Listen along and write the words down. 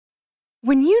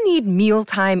When you need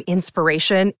mealtime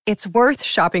inspiration, it's worth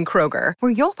shopping Kroger,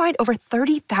 where you'll find over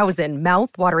 30,000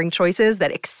 mouth-watering choices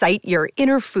that excite your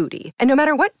inner foodie. And no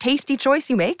matter what tasty choice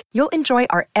you make, you'll enjoy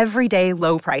our everyday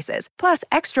low prices, plus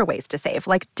extra ways to save,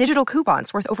 like digital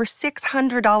coupons worth over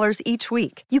 $600 each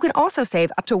week. You can also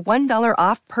save up to $1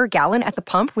 off per gallon at the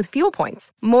pump with fuel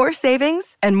points. More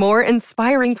savings and more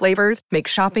inspiring flavors make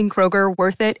shopping Kroger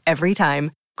worth it every time.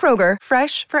 Kroger,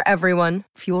 fresh for everyone.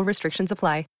 Fuel restrictions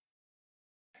apply.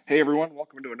 Hey everyone,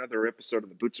 welcome to another episode of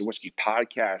the Boots and Whiskey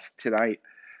podcast. Tonight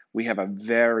we have a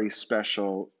very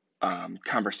special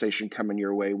conversation coming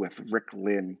your way with Rick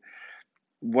Lynn.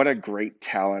 What a great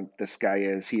talent this guy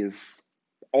is. He has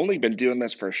only been doing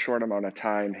this for a short amount of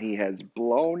time. He has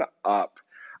blown up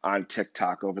on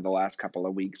TikTok over the last couple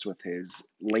of weeks with his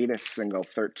latest single,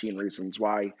 13 Reasons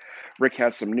Why. Rick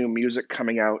has some new music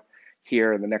coming out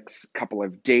here in the next couple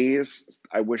of days.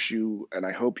 I wish you and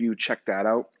I hope you check that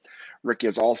out. Rick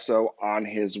is also on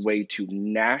his way to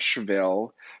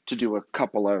Nashville to do a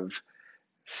couple of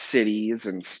cities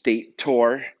and state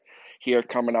tour here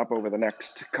coming up over the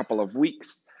next couple of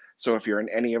weeks. So if you're in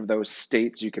any of those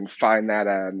states, you can find that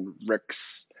on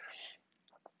Rick's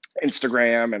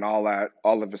Instagram and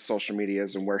all of his social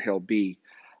medias and where he'll be.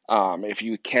 If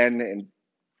you can and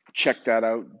check that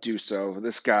out, do so.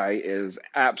 This guy is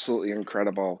absolutely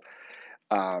incredible.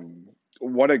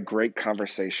 What a great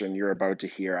conversation you're about to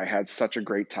hear. I had such a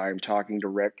great time talking to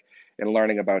Rick and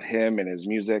learning about him and his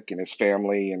music and his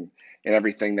family and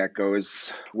everything that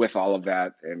goes with all of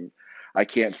that. And I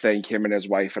can't thank him and his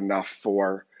wife enough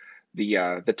for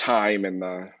the time and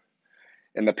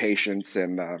the patience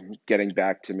and getting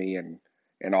back to me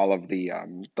and all of the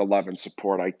love and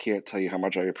support. I can't tell you how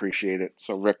much I appreciate it.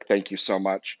 So Rick, thank you so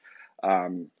much.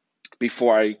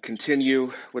 Before I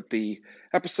continue with the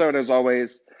episode, as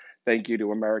always, thank you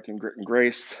to American Grit and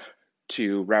Grace,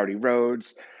 to Rowdy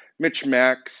Roads, Mitch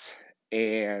Max,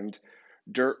 and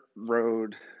Dirt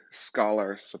Road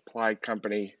Scholar Supply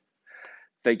Company.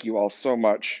 Thank you all so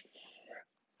much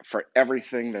for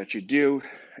everything that you do.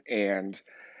 And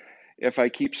if I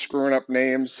keep screwing up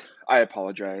names, I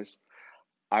apologize.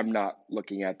 I'm not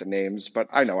looking at the names, but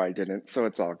I know I didn't, so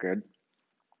it's all good.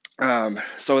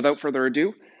 So without further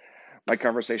ado, my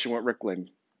conversation with Rick Lynn.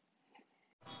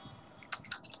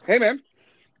 Hey, man.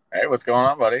 Hey, what's going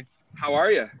on, buddy? How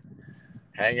are you?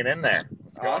 Hanging in there.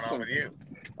 What's going on with you?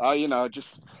 Oh,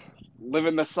 just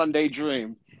living the Sunday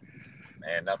dream.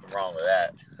 Man, nothing wrong with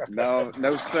that.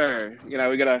 No, sir. We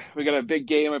got a big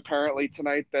game apparently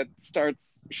tonight that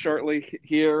starts shortly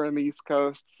here on the East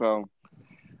Coast. So,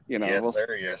 Yes,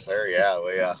 sir.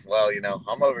 Yeah,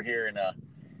 I'm over here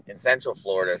in Central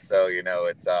Florida, so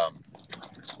it's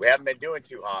we haven't been doing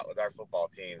too hot with our football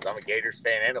teams. I'm a Gators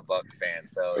fan and a Bucks fan,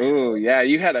 so. Ooh, yeah,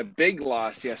 you had a big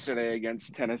loss yesterday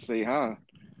against Tennessee, huh?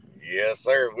 Yes,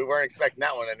 sir. We weren't expecting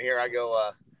that one, and here I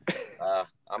go.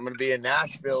 I'm going to be in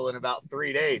Nashville in about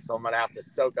 3 days, so I'm going to have to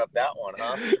soak up that one,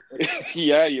 huh?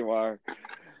 Yeah, you are.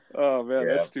 Oh, man,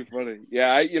 Yeah. That's too funny.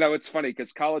 Yeah, it's funny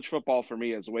because college football for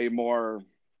me is way more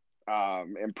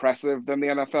impressive than the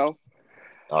NFL.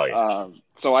 Oh, yeah.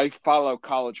 So I follow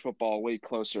college football way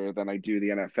closer than I do the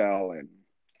NFL. And,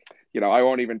 I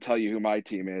won't even tell you who my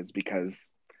team is because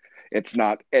it's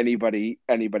not anybody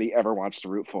ever wants to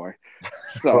root for.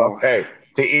 So, well, hey,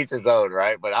 to each his own,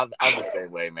 right? But I'm the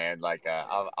same way, man. Like,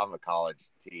 I'm a college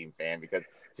team fan because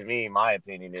to me, my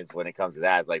opinion is when it comes to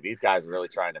that, it's like these guys are really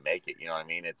trying to make it. You know what I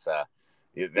mean? It's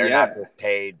they're not just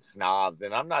paid snobs,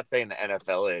 and I'm not saying the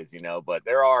NFL is, but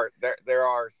there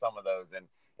are some of those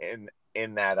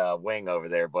in that wing over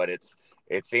there. But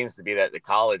it seems to be that the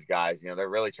college guys, they're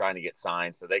really trying to get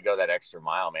signed, so they go that extra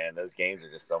mile, man. Those games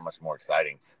are just so much more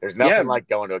exciting. There's nothing like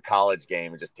going to a college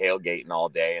game and just tailgating all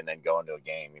day and then going to a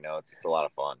game. It's a lot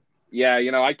of fun. Yeah,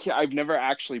 I've never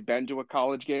actually been to a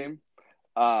college game.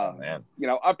 Oh, man.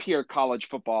 Up here, college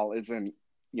football isn't,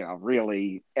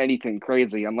 really anything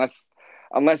crazy unless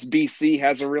BC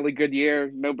has a really good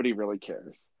year. Nobody really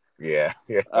cares. Yeah.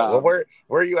 Well, where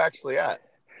are you actually at?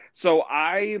 So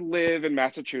I live in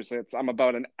Massachusetts. I'm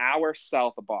about an hour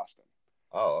south of Boston.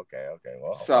 Oh, okay.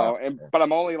 Well, so, but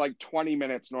I'm only like 20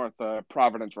 minutes north of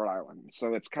Providence, Rhode Island.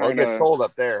 So it's kind of. Well, it gets cold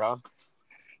up there, huh?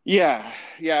 Yeah.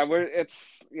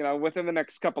 It's within the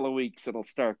next couple of weeks it'll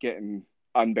start getting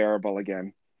unbearable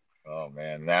again. Oh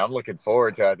man, now I'm looking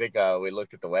forward to. I think we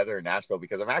looked at the weather in Nashville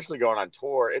because I'm actually going on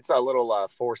tour. It's a little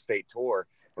 4-state tour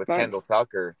with Nice. Kendall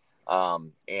Tucker,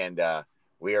 and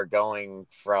we are going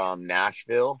from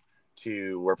Nashville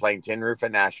we're playing Tin Roof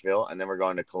at Nashville, and then we're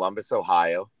going to Columbus,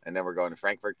 Ohio, and then we're going to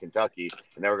Frankfort, Kentucky,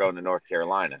 and then we're going to North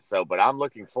Carolina. So, but I'm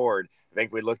looking forward. I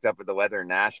think we looked up at the weather in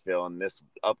Nashville, and this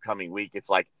upcoming week, it's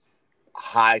like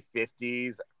high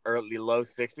 50s, early low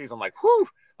 60s. I'm like, whew,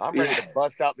 I'm ready to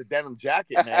bust out the denim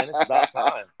jacket, man. It's about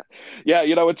time. Yeah,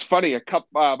 it's funny.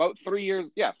 About 3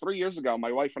 years, 3 years ago,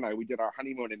 my wife and I, we did our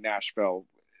honeymoon in Nashville.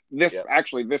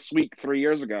 This week, 3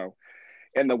 years ago,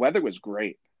 and the weather was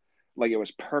great. Like, it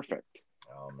was perfect.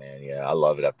 Oh man, yeah, I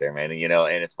love it up there, man. And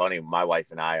and it's funny, my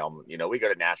wife and I, we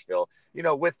go to Nashville,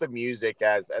 with the music,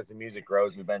 as the music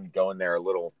grows, we've been going there a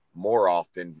little more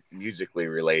often, musically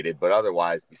related, but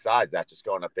otherwise, besides that, just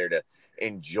going up there to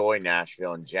enjoy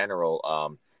Nashville in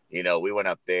general. We went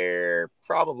up there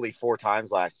probably 4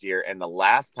 times last year, and the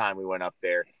last time we went up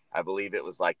there, I believe it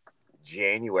was like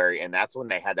January, and that's when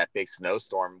they had that big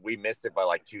snowstorm. We missed it by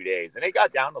like 2 days, and it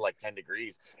got down to like 10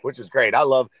 degrees, which is great. I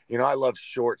love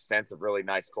short stints of really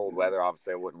nice cold weather.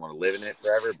 Obviously I wouldn't want to live in it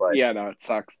forever, but no, it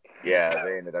sucks. Yeah,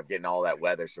 they ended up getting all that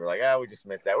weather, so we're like, we just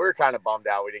missed that. We were kind of bummed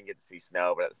out we didn't get to see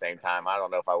snow, but at the same time, I don't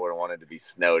know if I would have wanted to be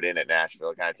snowed in at Nashville.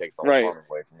 It kind of takes all the fun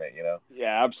away from it.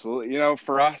 Yeah, absolutely.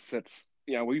 For us, it's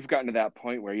we've gotten to that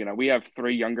point where we have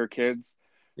 3 younger kids.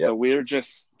 So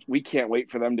we can't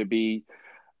wait for them to be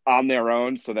on their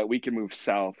own so that we can move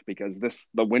south, because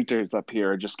the winters up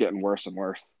here are just getting worse and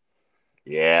worse.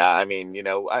 Yeah, I mean,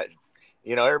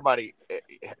 everybody,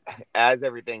 as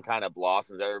everything kind of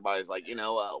blossoms, everybody's like,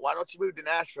 why don't you move to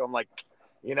Nashville? I'm like,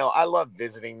 I love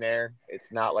visiting there.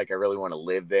 It's not like I really want to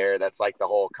live there. That's like the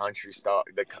whole country stuff,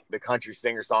 the country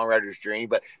singer songwriter's dream.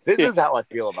 But this is how I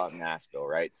feel about Nashville,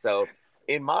 right? So,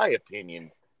 in my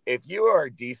opinion, if you are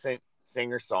a decent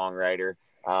singer songwriter,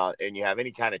 and you have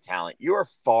any kind of talent, you are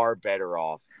far better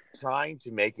off trying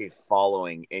to make a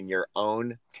following in your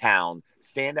own town,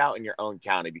 stand out in your own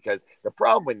county. Because the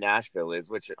problem with Nashville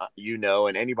is, which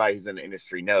and anybody who's in the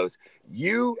industry knows,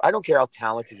 I don't care how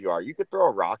talented you are, you could throw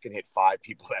a rock and hit 5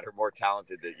 people that are more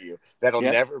talented than you that'll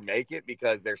never make it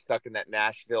because they're stuck in that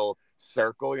Nashville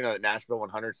circle, that Nashville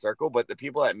 100 circle. But the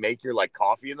people that make your like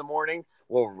coffee in the morning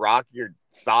will rock your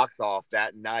socks off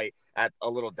that night at a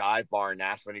little dive bar in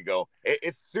Nashville. And you go,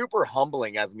 it's super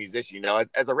humbling as a musician.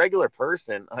 As a regular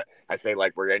person, I say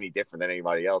like we're any different than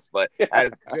anybody else, but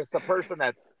as just a person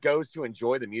that goes to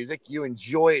enjoy the music, you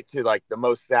enjoy it to like the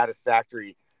most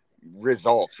satisfactory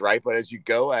results, right? But as you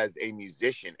go as a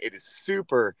musician, it is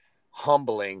super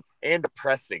humbling and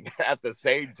depressing at the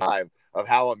same time of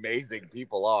how amazing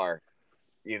people are,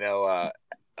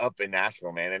 up in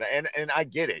Nashville, man. And I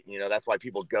get it. That's why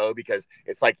people go, because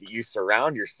it's like you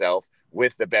surround yourself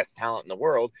with the best talent in the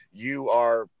world, you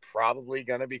are probably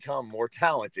going to become more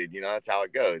talented. That's how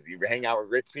it goes. You hang out with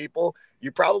rich people,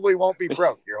 you probably won't be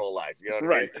broke your whole life. What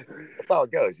I mean? That's how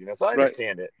it goes, So I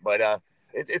understand it, but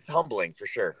it's humbling for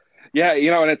sure. Yeah,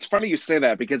 and it's funny you say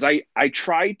that, because I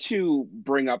try to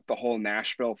bring up the whole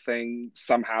Nashville thing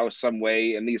somehow, some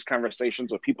way in these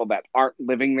conversations with people that aren't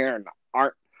living there and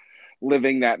aren't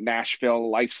living that Nashville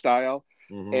lifestyle.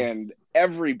 Mm-hmm. And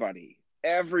everybody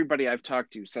I've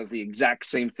talked to says the exact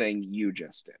same thing you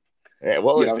just did. Yeah,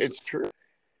 well, it's true.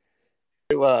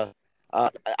 I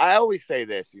always say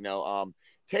this,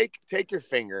 take your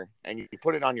finger and you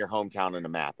put it on your hometown in a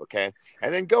map, okay?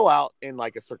 And then go out in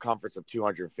like a circumference of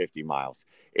 250 miles.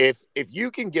 If you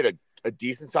can get a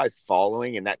decent sized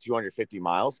following in that 250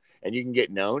 miles and you can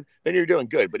get known, then you're doing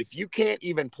good. But if you can't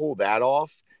even pull that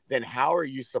off, then how are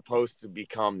you supposed to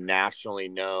become nationally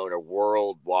known or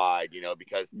worldwide,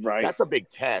 because that's a big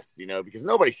test, because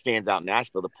nobody stands out in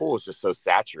Nashville. The pool is just so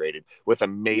saturated with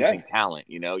amazing talent.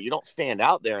 You don't stand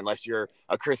out there unless you're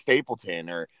a Chris Stapleton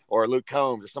or Luke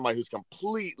Combs or somebody who's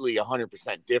completely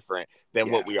 100% different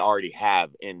than what we already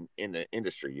have in the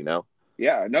industry,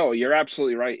 Yeah, no, you're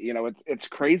absolutely right. It's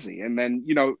crazy. And then,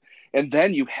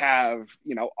 you have,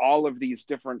 all of these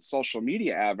different social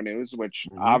media avenues, which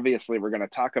obviously we're going to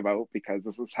talk about because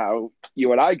this is how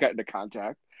you and I got into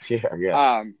contact.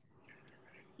 Yeah.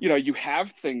 You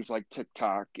have things like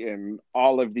TikTok and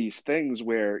all of these things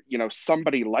where,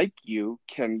 somebody like you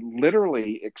can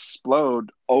literally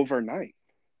explode overnight.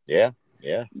 Yeah.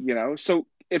 So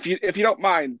if you don't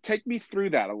mind, take me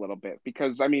through that a little bit,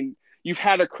 because I mean, you've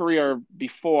had a career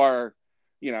before,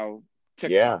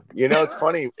 TikTok. Yeah. It's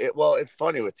funny. It's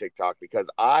funny with TikTok because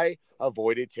I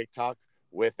avoided TikTok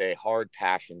with a hard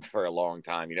passion for a long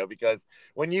time, because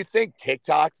when you think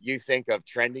TikTok, you think of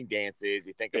trending dances,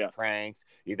 you think of pranks,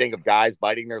 you think of guys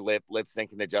biting their lip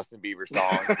syncing to Justin Bieber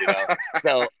songs,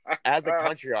 So as a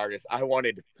country artist, I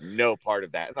wanted no part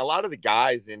of that. And a lot of the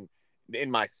guys in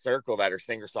my circle that are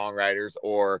singer-songwriters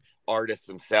or artists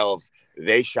themselves,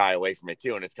 they shy away from it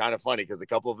too. And it's kind of funny because a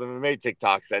couple of them have made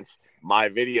TikTok since my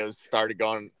videos started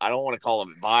going, I don't want to call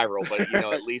them viral, but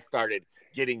at least started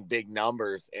getting big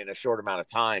numbers in a short amount of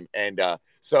time. And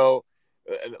so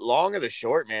long of the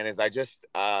short, man, is I just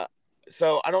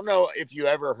So I don't know if you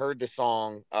ever heard the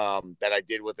song that I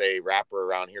did with a rapper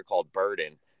around here called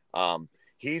Burden.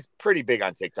 He's pretty big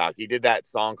on TikTok. He did that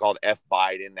song called F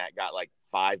Biden that got like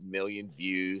 5 million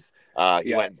views.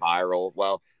 He went viral.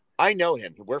 Well, I know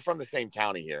him. We're from the same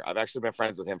county here. I've actually been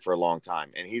friends with him for a long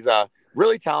time. And he's a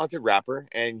really talented rapper.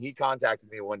 And he contacted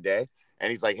me one day and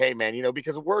he's like, hey, man,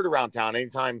 because of word around town,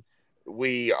 anytime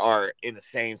we are in the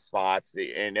same spots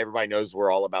and everybody knows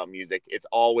we're all about music, it's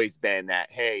always been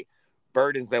that, hey,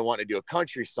 Burden's been wanting to do a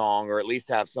country song or at least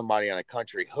have somebody on a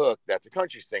country hook that's a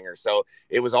country singer. So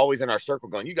it was always in our circle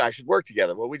going, you guys should work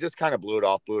together. Well, we just kind of blew it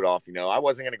off. I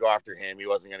wasn't going to go after him. He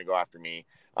wasn't going to go after me.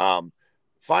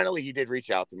 Finally, he did reach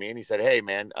out to me and he said, hey,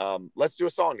 man, let's do a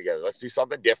song together. Let's do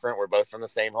something different. We're both from the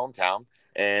same hometown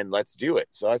and let's do it.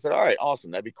 So I said, all right,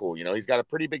 awesome. That'd be cool. He's got a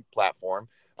pretty big platform,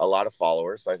 a lot of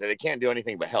followers. So I said, it can't do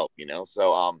anything but help,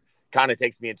 So kind of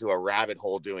takes me into a rabbit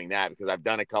hole doing that because I've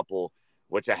done a couple,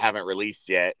 which I haven't released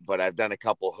yet, but I've done a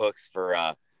couple hooks for,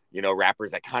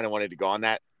 rappers that kind of wanted to go on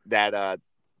that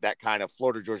kind of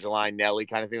Florida Georgia Line, Nelly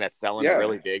kind of thing that's selling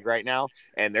really big right now.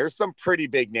 And there's some pretty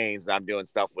big names I'm doing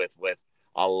stuff with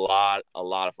a lot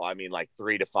of, like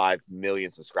 3 to 5 million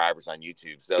subscribers on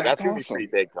YouTube. So that's going to be pretty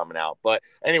big coming out. But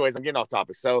anyways, I'm getting off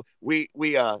topic. So we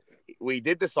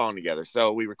did the song together.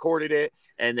 So we recorded it.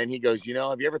 And then he goes,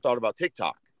 have you ever thought about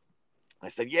TikTok? I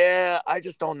said, yeah, I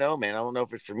just don't know, man. I don't know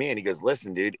if it's for me. And he goes,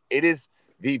 listen, dude, it is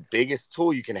the biggest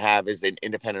tool you can have as an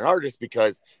independent artist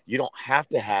because you don't have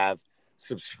to have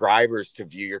subscribers to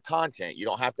view your content. You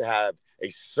don't have to have a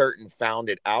certain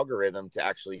founded algorithm to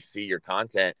actually see your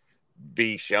content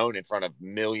be shown in front of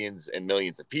millions and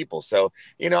millions of people. So,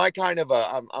 I kind of,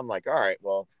 I'm like, all right,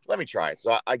 well, let me try it.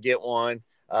 So I get one.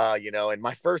 And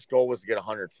my first goal was to get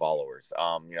 100 followers.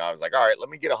 I was like, all right, let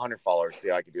me get 100 followers, see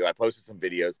how I could do. I posted some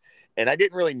videos and I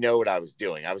didn't really know what I was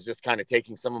doing. I was just kind of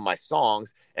taking some of my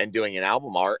songs and doing an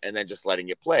album art and then just letting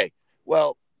it play.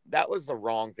 Well, that was the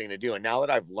wrong thing to do. And now that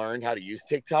I've learned how to use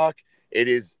TikTok,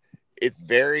 it's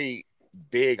very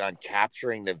big on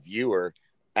capturing the viewer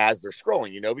as they're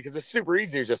scrolling, because it's super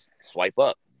easy to just swipe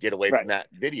up, get away from that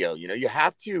video. You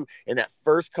have to, in that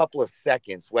first couple of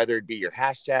seconds, whether it be your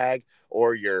hashtag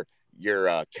or your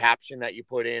caption that you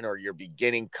put in or your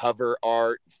beginning cover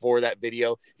art for that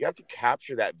video, you have to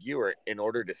capture that viewer in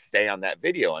order to stay on that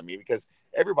video. Because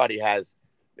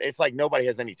it's like nobody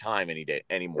has any time any day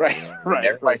anymore.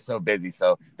 Everybody's so busy,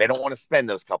 so they don't want to spend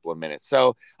those couple of minutes.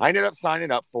 So I ended up signing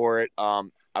up for it.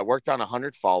 I worked on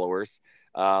 100 followers.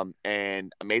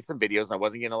 And I made some videos and I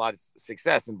wasn't getting a lot of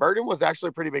success. And Burden was actually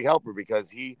a pretty big helper because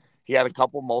he had a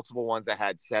couple multiple ones that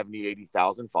had 70,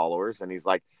 80,000 followers. And he's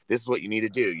like, this is what you need to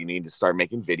do. You need to start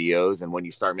making videos. And when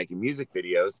you start making music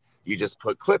videos, you just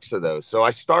put clips of those. So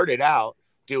I started out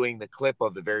doing the clip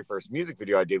of the very first music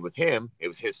video I did with him. It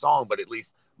was his song, but at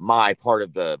least my part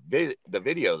of the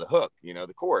video, the hook,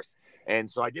 the chorus. And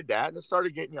so I did that and it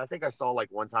started getting, I think I saw like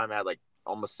one time I had like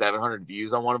almost 700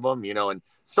 views on one of them, and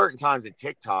certain times in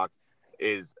TikTok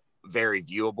is very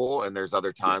viewable. And there's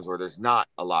other times where there's not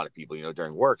a lot of people,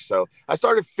 during work. So I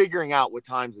started figuring out what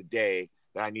times a day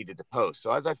that I needed to post.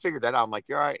 So as I figured that out, I'm like,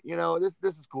 all right,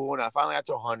 this is cool. And I finally got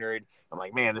to 100. I'm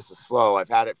like, man, this is slow. I've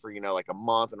had it for, like a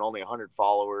month and only 100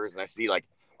 followers. And I see like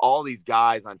all these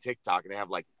guys on TikTok and they have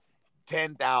like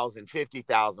 10,000,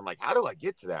 50,000. I'm like, how do I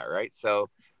get to that? Right. So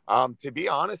to be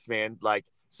honest, man, like,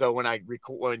 so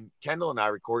when Kendall and I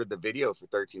recorded the video for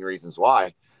 13 Reasons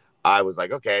Why, I was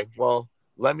like, okay, well,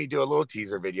 let me do a little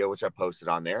teaser video, which I posted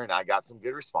on there. And I got some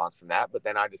good response from that. But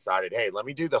then I decided, hey, let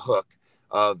me do the hook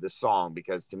of the song,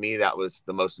 because to me, that was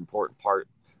the most important part.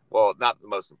 Well, not the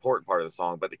most important part of the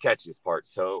song, but the catchiest part.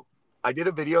 So I did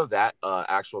a video of that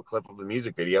actual clip of the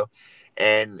music video,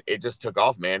 and it just took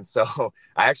off, man. So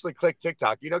I actually clicked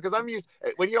TikTok, because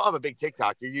when you don't have a big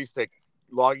TikTok, you're used to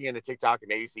logging into TikTok and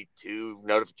maybe see 2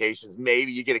 notifications.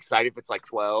 Maybe you get excited if it's like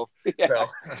 12. Yeah. So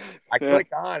I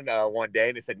clicked on one day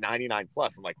and it said 99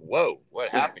 plus. I'm like, whoa, what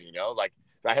happened?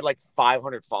 So I had like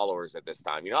 500 followers at this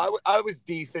time. I was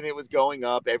decent. It was going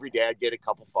up every day. I'd get a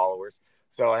couple followers.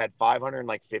 So I had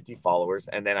 550 followers,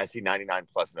 and then I see 99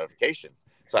 plus notifications.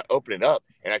 So I open it up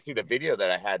and I see the video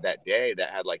that I had that day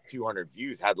that had like 200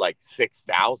 views, had like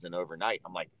 6,000 overnight.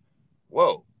 I'm like,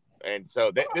 whoa. And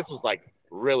so this was like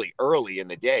really early in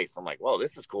the day. So I'm like, whoa,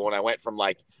 this is cool. And I went from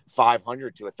like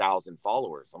 500 to 1,000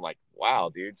 followers. I'm like,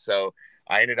 wow, dude. So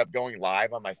I ended up going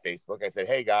live on my Facebook. I said,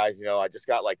 hey guys, I just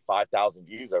got like 5,000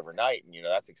 views overnight, and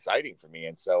that's exciting for me.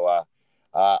 And so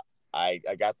I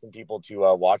got some people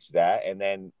to watch that. And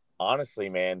then honestly,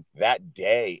 man, that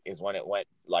day is when it went,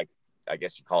 like, I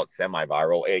guess you call it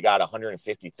semi-viral. It got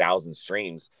 150,000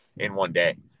 streams in one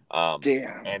day.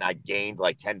 Damn. And I gained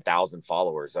like 10,000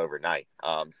 followers overnight.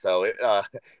 So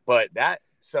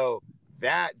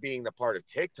that being the part of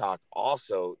TikTok,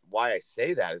 also why I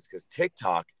say that is because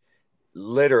TikTok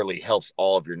literally helps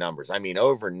all of your numbers. I mean,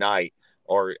 overnight,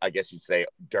 or I guess you'd say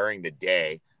during the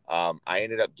day, I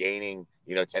ended up gaining,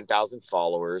 10,000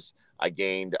 followers. I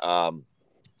gained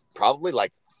probably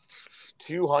like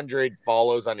 200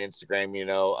 follows on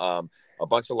Instagram, a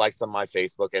bunch of likes on my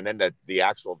Facebook. And then the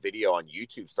actual video on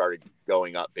YouTube started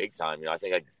going up big time. I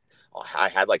think I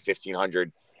had like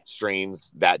 1,500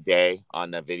 streams that day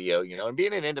on the video, and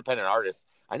being an independent artist,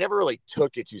 I never really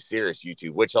took it too serious,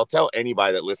 YouTube, which I'll tell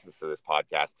anybody that listens to this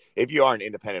podcast. If you are an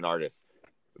independent artist,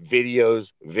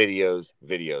 videos.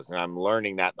 And I'm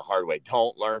learning that the hard way.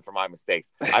 Don't learn from my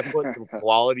mistakes. I put some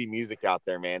quality music out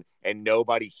there, man, and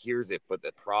nobody hears it. But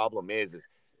the problem is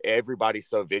everybody's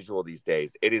so visual these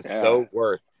days. It is so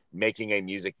worth making a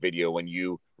music video when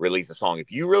you release a song.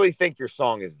 If you really think your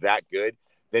song is that good,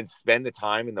 then spend the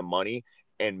time and the money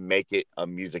and make it a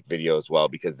music video as well,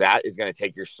 because that is going to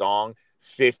take your song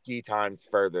 50 times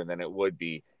further than it would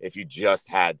be if you just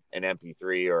had an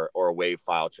MP3 or a WAV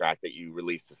file track that you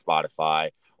released to Spotify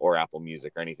or Apple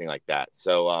Music or anything like that.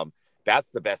 So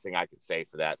that's the best thing I could say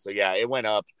for that. So yeah, it went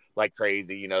up like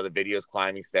crazy. The video's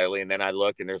climbing steadily, and then I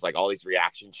look and there's like all these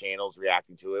reaction channels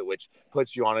reacting to it, which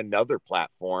puts you on another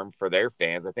platform for their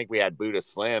fans. I think we had Buddha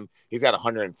Slim. He's got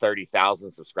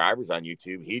 130,000 subscribers on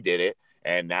YouTube. He did it,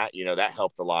 and that that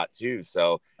helped a lot too.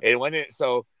 So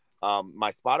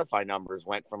my Spotify numbers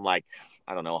went from like,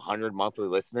 I don't know, 100 monthly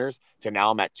listeners to now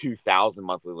I'm at 2,000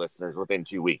 monthly listeners within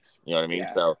 2 weeks. You know what I mean?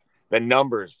 Yeah. So the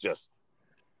numbers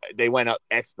they went up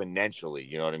exponentially,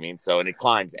 you know what I mean? So, and it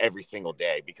climbs every single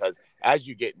day, because as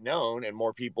you get known and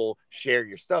more people share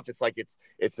your stuff, it's like,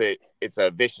 it's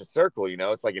a vicious circle,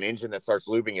 it's like an engine that starts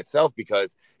lubing itself,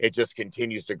 because it just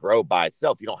continues to grow by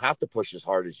itself. You don't have to push as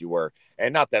hard as you were.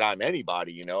 And not that I'm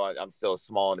anybody, I'm still a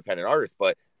small independent artist,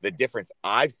 but the difference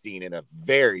I've seen in a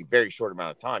very, very short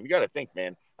amount of time, you got to think,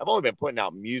 man, I've only been putting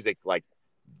out music like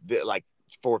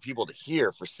for people to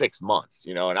hear for 6 months,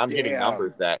 and I'm getting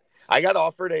numbers that I got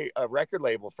offered a record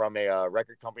label from a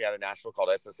record company out of Nashville called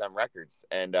SSM Records.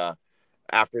 And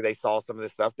after they saw some of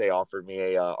this stuff, they offered me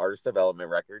a artist development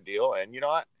record deal. And,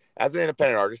 as an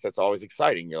independent artist, that's always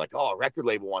exciting. You're like, oh, a record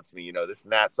label wants me, this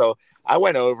and that. So I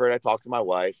went over and I talked to my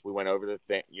wife. We went over the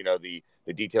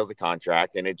details of the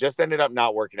contract, and it just ended up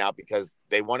not working out because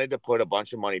they wanted to put a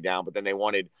bunch of money down, but then they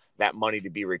wanted that money to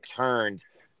be returned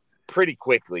pretty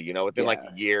quickly, within like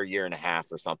a year and a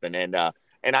half or something. And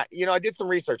I did some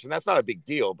research, and that's not a big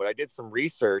deal, but I did some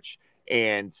research,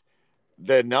 and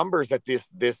the numbers that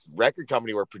this record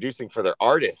company were producing for their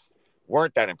artists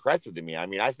weren't that impressive to me. I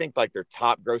mean, I think like their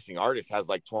top grossing artist has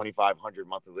like 2,500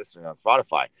 monthly listeners on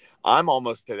Spotify. I'm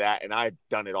almost to that, and I've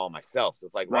done it all myself. So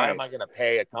it's like, why am I going to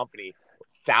pay a company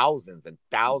thousands and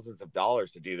thousands of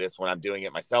dollars to do this when I'm doing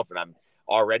it myself, and I'm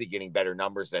already getting better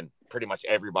numbers than pretty much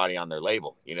everybody on their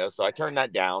label, So I turned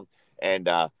that down, and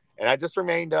I just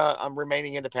I'm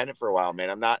remaining independent for a while,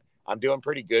 man. I'm doing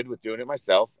pretty good with doing it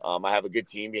myself. I have a good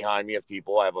team behind me of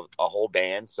people. I have a whole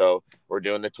band, so we're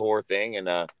doing the tour thing, and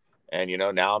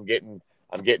now I'm getting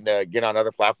to get on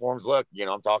other platforms. Look,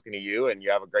 I'm talking to you, and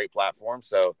you have a great platform,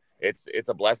 so it's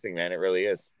a blessing, man. It really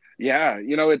is. Yeah,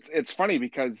 it's funny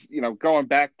because going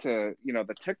back to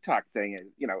the TikTok thing,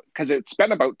 and because it's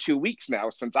been about 2 weeks now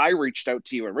since I reached out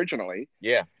to you originally.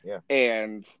 Yeah.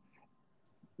 And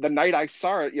the night I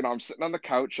saw it, I'm sitting on the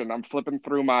couch and I'm flipping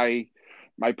through my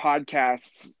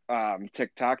podcast's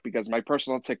TikTok, because my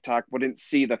personal TikTok wouldn't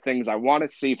see the things I want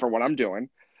to see for what I'm doing.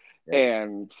 Yeah.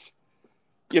 And,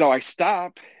 I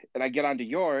stop and I get onto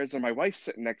yours, and my wife's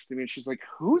sitting next to me, and she's like,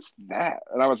 "Who's that?"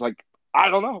 And I was like, "I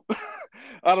don't know."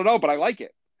 I don't know, but I like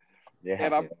it.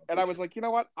 Yeah. And I was like, you know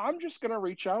what? I'm just going to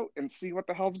reach out and see what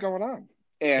the hell's going on.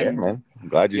 And, yeah, man. I'm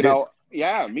glad you did.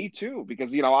 Yeah, me too.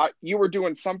 Because, you were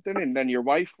doing something, and then your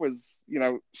wife was,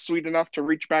 sweet enough to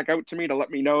reach back out to me to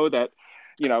let me know that,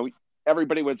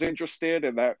 everybody was interested,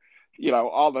 and that,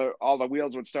 all the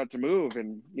wheels would start to move.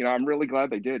 And, I'm really glad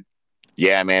they did.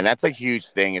 Yeah, man. That's a huge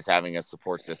thing, is having a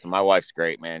support system. My wife's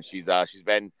great, man. She's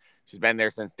been there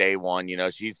since day one.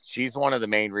 She's one of the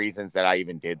main reasons that I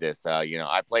even did this.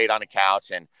 I played on a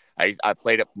couch, and I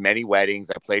played at many weddings.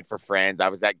 I played for friends. I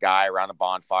was that guy around a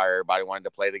bonfire. Everybody wanted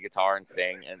to play the guitar and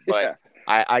sing. But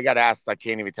I got asked, I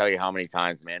can't even tell you how many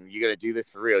times, man, you going to do this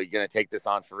for real? You're going to take this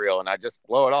on for real? And I just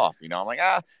blow it off. I'm like,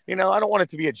 I don't want it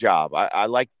to be a job. I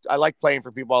like playing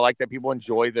for people. I like that people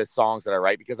enjoy the songs that I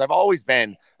write, because I've always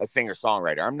been a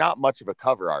singer-songwriter. I'm not much of a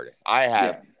cover artist. I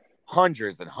have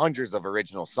hundreds and hundreds of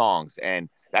original songs. And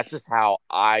that's just how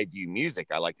I view music.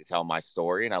 I like to tell my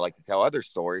story, and I like to tell other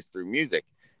stories through music.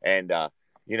 And,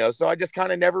 so I just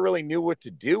kind of never really knew what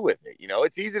to do with it.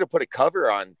 It's easy to put a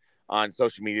cover on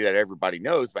social media that everybody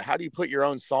knows, but how do you put your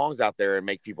own songs out there and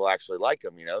make people actually like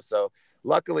them? So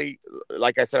luckily,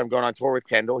 like I said, I'm going on tour with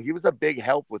Kendall. He was a big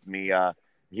help with me.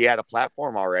 He had a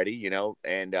platform already,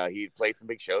 and he played some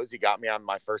big shows. He got me on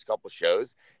my first couple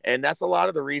shows. And that's a lot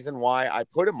of the reason why I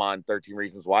put him on 13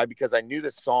 Reasons Why, because I knew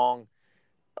this song.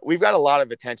 We've got a lot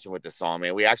of attention with this song,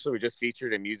 man. We actually were just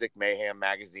featured in Music Mayhem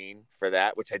magazine for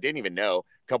that, which I didn't even know.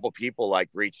 A couple people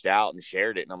reached out and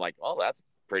shared it. And I'm like, oh, that's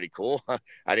pretty cool.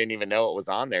 I didn't even know it was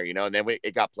on there, And then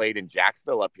it got played in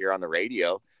Jacksonville up here on the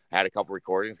radio. I had a couple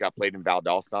recordings, got played in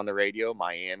Valdosta on the radio,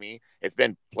 Miami. It's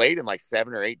been played in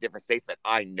 7 or 8 different states that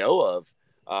I know of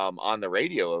on the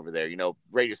radio over there,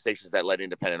 radio stations that let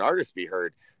independent artists be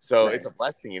heard. So It's a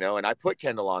blessing, and I put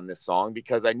Kendall on this song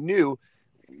because I knew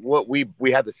what we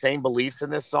had the same beliefs in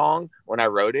this song when I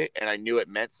wrote it, and I knew it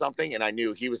meant something, and I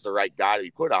knew he was the right guy to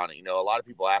be put on it. A lot of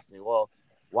people ask me, well,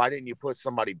 why didn't you put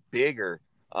somebody bigger,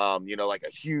 like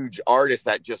a huge artist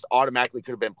that just automatically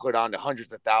could have been put on to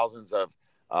hundreds of thousands of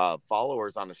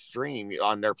followers on the stream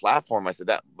on their platform? I said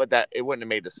that it wouldn't have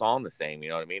made the song the same. You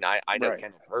know what I mean? I know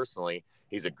Kendall personally.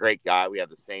 He's a great guy. We have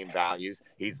the same values.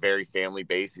 He's very family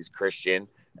based. He's Christian,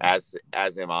 as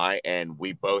am I. And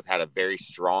we both had a very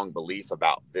strong belief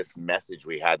about this message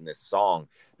we had in this song,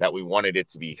 that we wanted it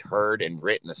to be heard and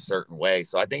written a certain way.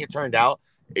 So I think it turned out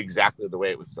exactly the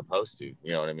way it was supposed to.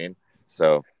 You know what I mean?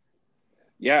 So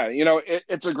yeah,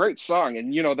 it's a great song.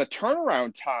 And, the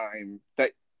turnaround time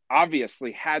that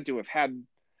obviously had to have had,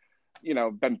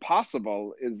 been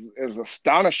possible is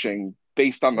astonishing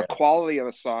based on the quality of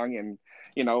the song. And,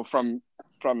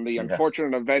 from the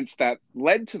unfortunate events that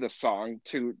led to the song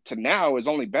to now has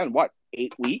only been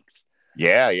 8 weeks.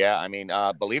 Yeah. I mean,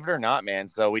 believe it or not, man.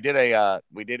 So we did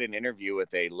an interview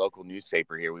with a local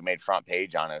newspaper here. We made front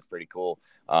page on it. It's pretty cool.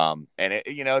 And it,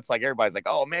 it's like everybody's like,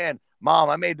 oh man, Mom,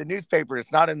 I made the newspaper.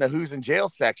 It's not in the who's in jail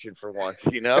section for once,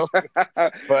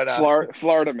 But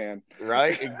Florida man,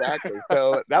 right? Exactly.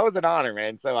 So that was an honor,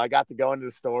 man. So I got to go into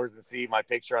the stores and see my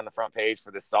picture on the front page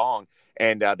for this song,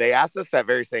 and they asked us that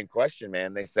very same question,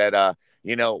 man. They said,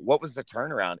 what was the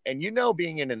turnaround? And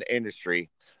being in the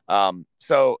industry,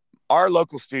 so our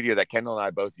local studio that Kendall and I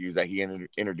both use, that he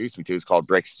introduced me to, is called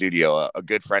Brick Studio. A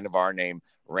good friend of ours named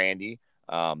Randy.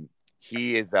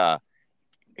 He is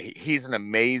he's an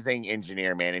amazing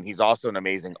engineer, man, and he's also an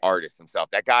amazing artist himself.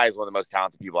 That guy is one of the most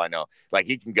talented people I know.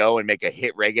 He can go and make a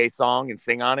hit reggae song and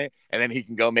sing on it, and then he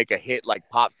can go make a hit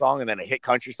pop song and then a hit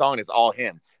country song, and it's all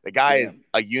him. The guy is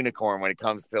a unicorn when it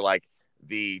comes to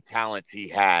the talents he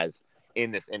has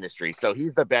in this industry. So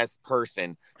he's the best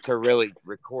person to really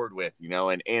record with,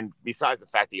 and besides the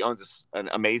fact that he owns an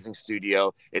amazing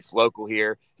studio, it's local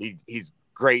here. He's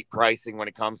great pricing when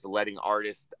it comes to letting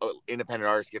independent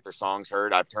artists get their songs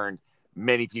heard. I've turned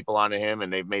many people onto him,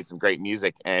 and they've made some great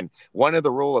music. And one of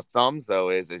the rule of thumbs, though,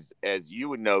 is as you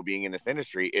would know, being in this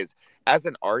industry, is as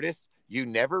an artist, you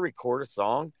never record a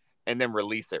song and then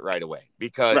release it right away,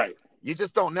 because you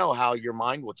just don't know how your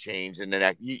mind will change. And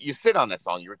then you sit on that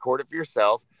song, you record it for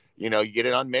yourself, you get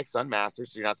it unmixed, unmastered,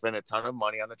 so you're not spending a ton of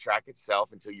money on the track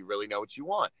itself until you really know what you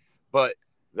want. But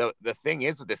the thing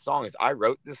is with this song is I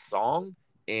wrote this song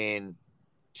in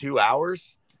 2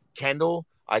 hours.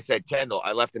 I said, Kendall,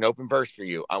 I left an open verse for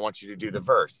you. I want you to do the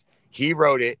verse. He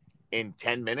wrote it in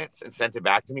 10 minutes and sent it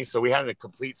back to me. So we had a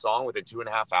complete song within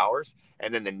 2.5 hours.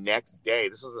 And then the next day,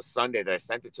 this was a Sunday that I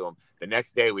sent it to him. The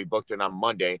next day, we booked it on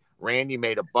Monday. Randy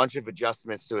made a bunch of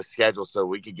adjustments to his schedule so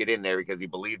we could get in there because he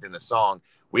believed in the song.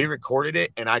 We recorded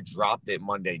it, and I dropped it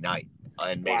Monday night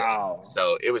and made it.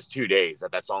 So it was 2 days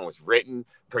that song was written,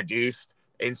 produced,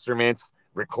 instruments,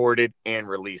 recorded, and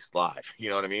released live. You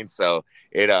know what I mean? So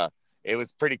it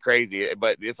was pretty crazy.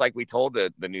 But it's like we told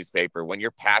the newspaper, when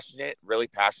you're really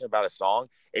passionate about a song,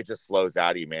 it just flows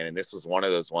out of you, man. And this was one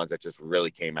of those ones that just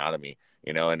really came out of me,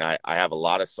 and I have a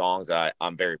lot of songs that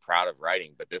I'm very proud of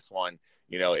writing, but this one,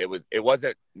 it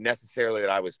wasn't necessarily that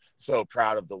I was so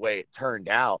proud of the way it turned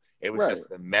out. It was just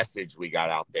the message we got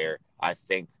out there, I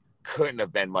think, couldn't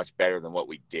have been much better than what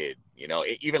we did.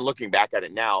 Even looking back at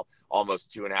it now,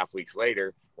 almost 2.5 weeks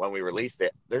later, when we released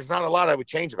it, there's not a lot I would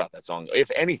change about that song. If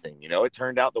anything, it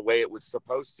turned out the way it was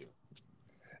supposed to.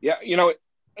 Yeah.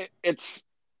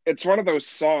 It's one of those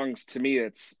songs to me.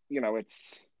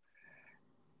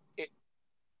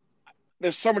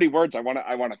 There's so many words I want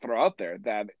to throw out there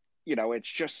that,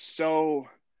 it's just so,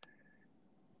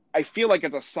 I feel like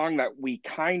it's a song that we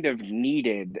kind of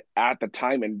needed at the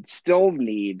time and still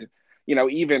need,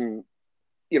 even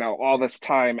all this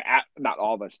time, not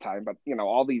all this time, but,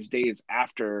 all these days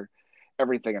after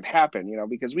everything had happened,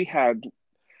 because we had,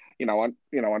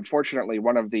 unfortunately,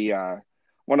 one of the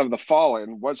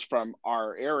fallen was from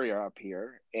our area up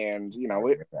here, and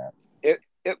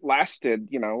it lasted,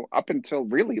 up until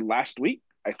really last week.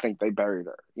 I think they buried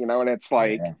her, and it's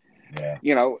like,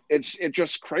 it's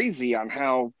just crazy on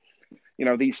how,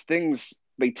 these things,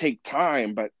 they take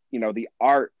time, but the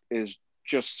art is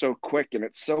just so quick and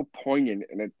it's so poignant,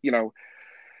 and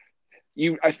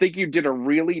it, I think you did a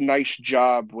really nice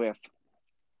job with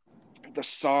the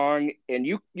song, and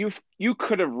you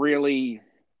could have really,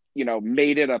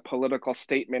 made it a political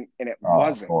statement, and it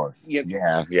wasn't. Of course.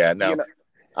 Yeah, no.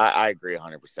 I agree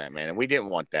 100%, man. And we didn't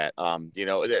want that.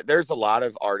 There's a lot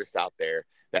of artists out there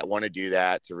that want to do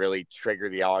that to really trigger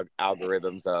the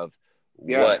algorithms of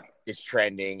what is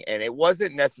trending. And it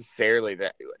wasn't necessarily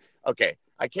that. Okay.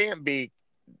 I can't be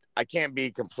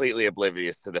completely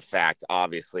oblivious to the fact,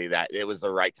 obviously, that it was the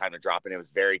right time to drop. And it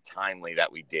was very timely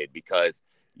that we did, because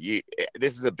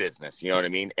this is a business, you know what I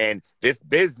mean? And this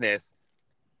business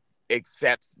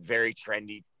accepts very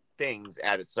trendy things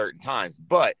at a certain times.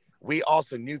 But we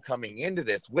also knew coming into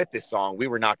this with this song, we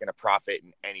were not going to profit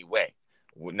in any way.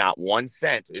 Not 1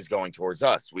 cent is going towards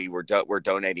us. We're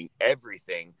donating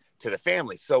everything to the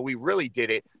family. So we really did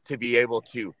it to be able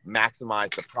to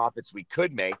maximize the profits we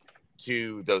could make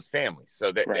to those families.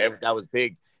 So that was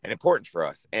big and important for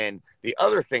us. And the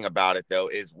other thing about it, though,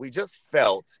 is we just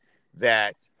felt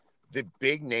that the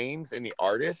big names and the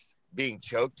artists being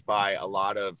choked by a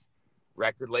lot of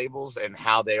record labels and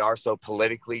how they are so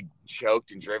politically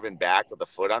choked and driven back with a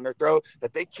foot on their throat,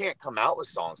 that they can't come out with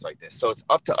songs like this. So it's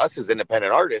up to us as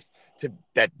independent artists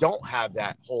that don't have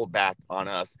that hold back on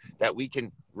us, that we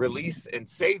can release and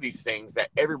say these things that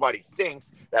everybody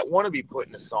thinks, that want to be put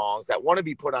into songs, that want to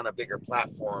be put on a bigger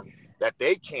platform, that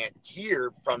they can't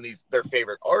hear from their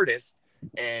favorite artists.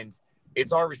 And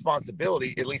it's our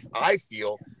responsibility, at least I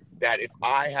feel, that if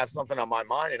I have something on my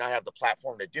mind and I have the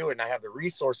platform to do it and I have the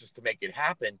resources to make it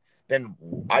happen, then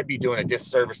I'd be doing a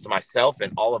disservice to myself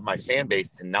and all of my fan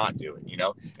base to not do it,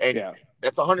 And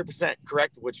that's 100%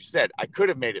 correct what you said. I could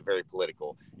have made it very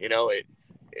political,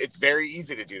 it's very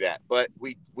easy to do that, but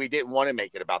we didn't want to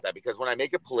make it about that, because when I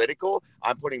make it political,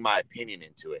 I'm putting my opinion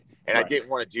into it. And I didn't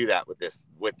want to do that with this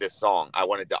song. I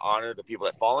wanted to honor the people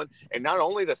that fallen, and not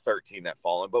only the 13 that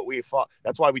fallen, but we fought.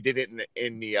 That's why we did it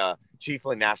in the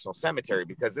Chiefland National Cemetery,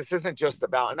 because this isn't just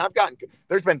about, and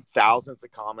there's been thousands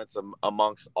of comments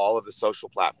amongst all of the social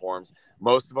platforms.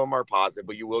 Most of them are positive,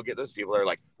 but you will get those people that are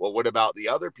like, well, what about the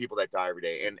other people that die every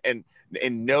day? And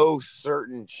in no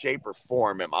certain shape or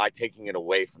form am I taking it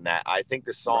away from that. I think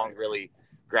the song really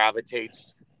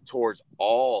gravitates towards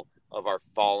all of our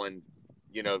fallen,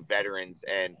 veterans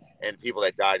and people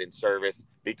that died in service,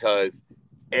 because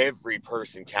every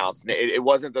person counts. It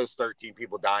wasn't those 13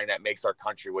 people dying that makes our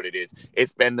country what it is.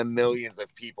 It's been the millions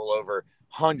of people over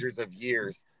hundreds of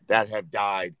years that have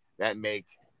died that make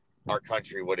our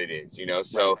country what it is,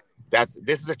 So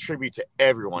this is a tribute to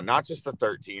everyone, not just the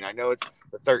 13. I know it's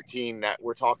the 13 that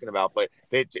we're talking about, but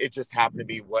it just happened to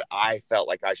be what I felt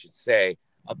like I should say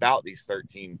about these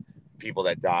 13 people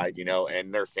that died,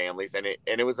 and their families. And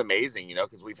it was amazing,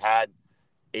 because we've had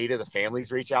 8 of the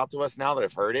families reach out to us now that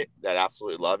have heard it, that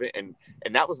absolutely love it. And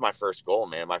that was my first goal,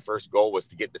 man. My first goal was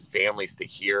to get the families to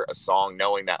hear a song,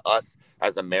 knowing that us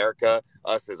as America,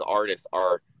 us as artists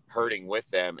are hurting with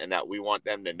them, and that we want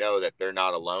them to know that they're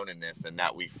not alone in this, and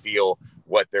that we feel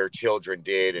what their children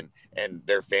did and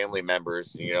their family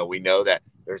members. We know that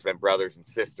there's been brothers and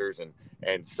sisters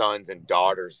and sons and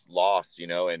daughters lost,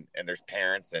 and there's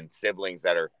parents and siblings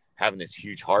that are having this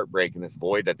huge heartbreak and this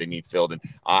void that they need filled. And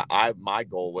my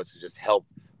goal was to just help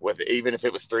with, even if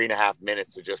it was 3.5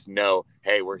 minutes, to just know,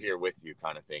 hey, we're here with you,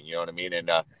 kind of thing. You know what I mean?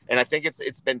 And I think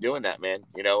it's been doing that, man,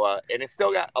 and it's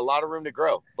still got a lot of room to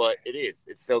grow, but it's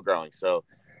still growing. So,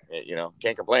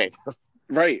 can't complain.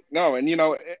 Right. No. And,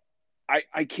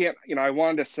 I can't, I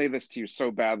wanted to say this to you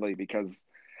so badly, because,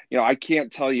 I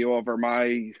can't tell you over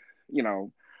my,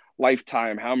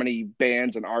 lifetime how many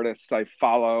bands and artists I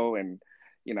follow and,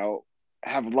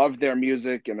 have loved their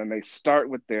music, and then they start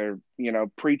with their,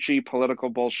 preachy political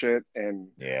bullshit and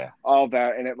all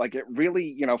that. And it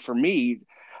really, for me,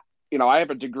 I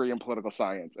have a degree in political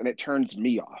science, and it turns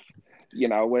me off,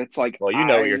 when it's like, well,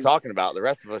 what you're talking about. The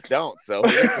rest of us don't. So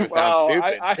it well,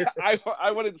 sounds stupid.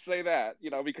 I wouldn't say that,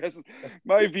 because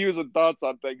my views and thoughts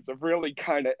on things have really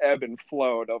kind of ebbed and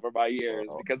flowed over my years,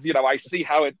 because, I see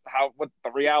what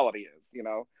the reality is,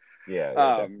 Yeah,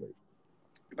 definitely.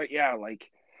 But yeah,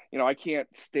 I can't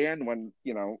stand when,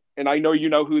 and I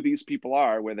know who these people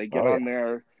are, where they get on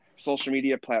there social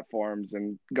media platforms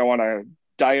and go on a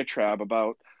diatribe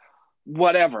about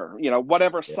whatever,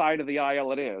 whatever Yeah. side of the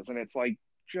aisle it is. And it's like,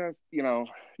 just,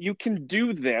 you can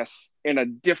do this in a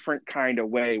different kind of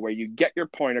way where you get your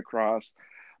point across,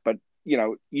 but,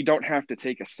 you don't have to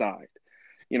take a side,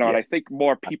 and Yeah. I think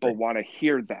more people want to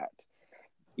hear that,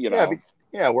 Yeah,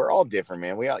 yeah, we're all different,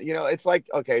 man. We all, it's like,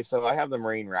 okay, so I have the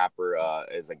Marine rapper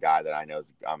is a guy that I know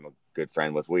I'm a good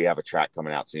friend with. We have a track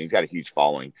coming out soon. He's got a huge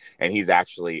following, and he's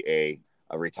actually a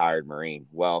retired Marine.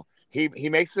 Well, he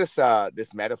makes this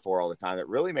metaphor all the time that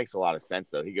really makes a lot of sense,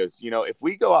 though. He goes, if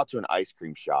we go out to an ice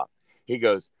cream shop, he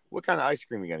goes, what kind of ice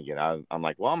cream are you going to get? I'm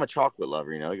like, well, I'm a chocolate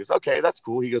lover, He goes, okay, that's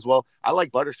cool. He goes, well, I like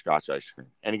butterscotch ice cream.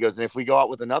 And he goes, and if we go out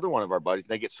with another one of our buddies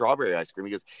and they get strawberry ice cream,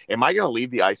 he goes, am I going to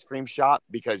leave the ice cream shop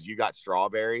because you got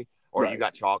strawberry or Right. you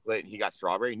got chocolate and he got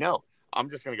strawberry? No, I'm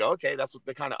just going to go, okay, that's what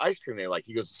the kind of ice cream they like.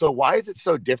 He goes, so why is it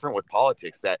so different with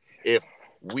politics that if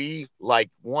we like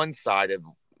one side of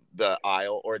the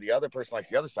aisle or the other person likes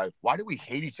the other side, why do we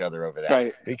hate each other over that?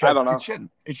 Right. Because I don't know.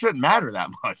 it shouldn't matter that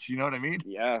much. You know what I mean?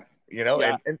 Yeah.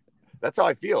 And that's how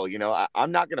I feel.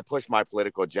 I'm not going to push my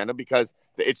political agenda because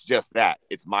it's just that.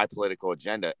 It's my political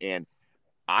agenda. And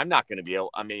I'm not going to be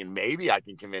able, maybe I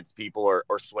can convince people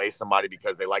or sway somebody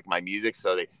because they like my music.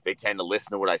 So they tend to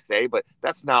listen to what I say, but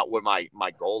that's not what my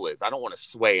goal is. I don't want to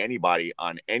sway anybody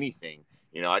on anything.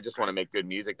 I just want to make good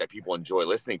music that people enjoy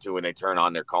listening to when they turn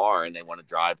on their car and they want to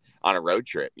drive on a road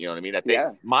trip. You know what I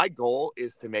mean? My goal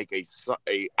is to make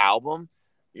a album.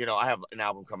 I have an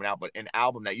album coming out, but an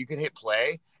album that you can hit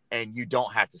play and you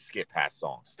don't have to skip past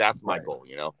songs. That's my goal,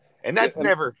 and that's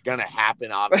never going to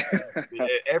happen. Obviously,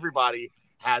 everybody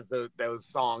has those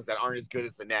songs that aren't as good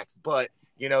as the next, but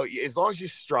as long as you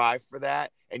strive for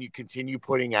that and you continue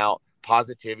putting out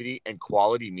positivity and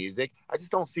quality music, I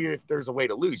just don't see if there's a way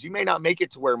to lose. You may not make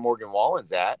it to where Morgan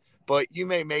Wallen's at, but you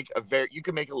may you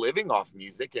can make a living off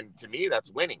music. And to me, that's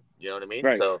winning. You know what I mean?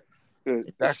 Right. So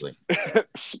exactly.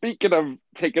 Speaking of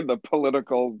taking the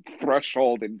political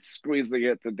threshold and squeezing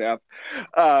it to death,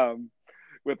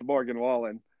 with Morgan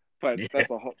Wallen, but that's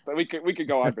a whole. We could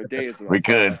go on for days. We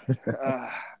could.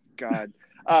 God.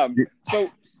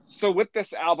 So with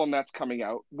this album that's coming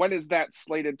out, when is that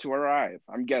slated to arrive?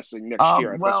 I'm guessing next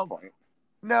year at this point.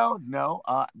 No.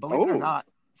 Believe it or not,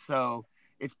 so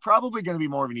it's probably going to be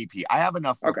more of an EP. I have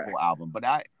enough for a full album, but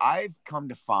I've come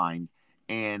to find,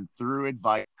 and through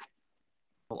advice,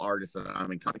 artists that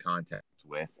I'm in constant contact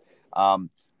with,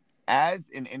 as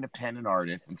an independent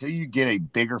artist, until you get a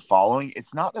bigger following,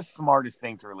 it's not the smartest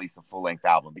thing to release a full-length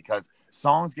album because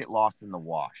songs get lost in the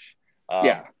wash.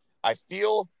 I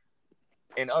feel,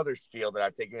 and others feel that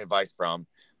I've taken advice from,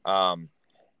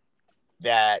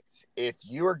 that if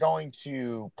you are going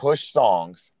to push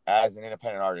songs as an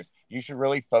independent artist, you should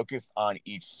really focus on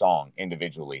each song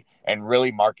individually and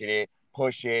really market it,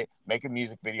 push it, make a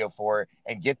music video for it,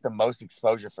 and get the most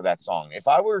exposure for that song. If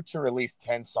I were to release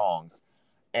 10 songs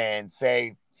and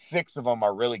say 6 of them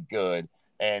are really good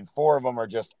and 4 of them are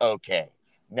just okay,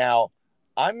 now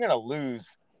I'm going to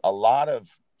lose a lot of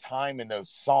time in those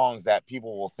songs that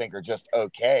people will think are just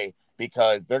okay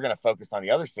because they're going to focus on the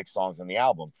other 6 songs in the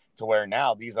album, to where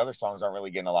now these other songs aren't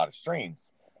really getting a lot of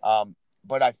streams.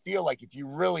 But I feel like if you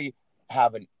really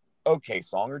have an okay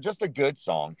song or just a good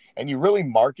song and you really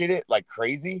market it like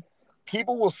crazy,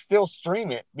 people will still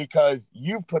stream it because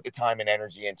you've put the time and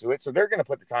energy into it. So they're going to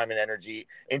put the time and energy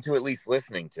into at least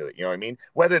listening to it. You know what I mean?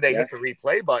 Whether they hit the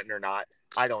replay button or not,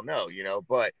 I don't know,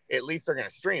 but at least they're going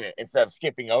to stream it instead of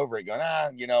skipping over it going,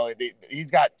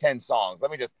 he's got 10 songs. I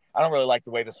don't really like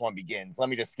the way this one begins. Let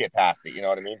me just skip past it. You know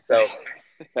what I mean? So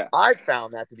I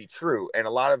found that to be true. And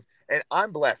and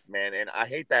I'm blessed, man. And I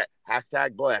hate that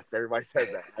hashtag blessed. Everybody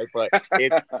says that, right?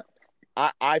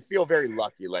 But I feel very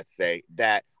lucky, let's say,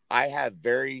 that I have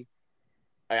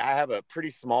a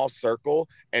pretty small circle,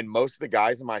 and most of the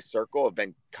guys in my circle have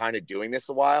been kind of doing this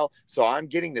a while. So I'm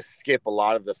getting to skip a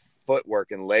lot of the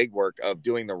footwork and legwork of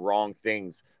doing the wrong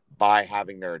things by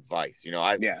having their advice.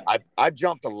 I've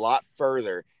jumped a lot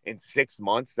further in 6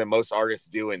 months than most artists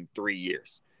do in 3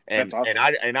 years. And awesome.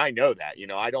 and I know that,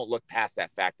 I don't look past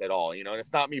that fact at all, and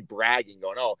it's not me bragging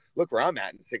going, oh, look where I'm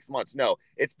at in 6 months. No,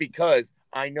 it's because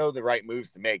I know the right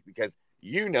moves to make, because,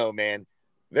 man,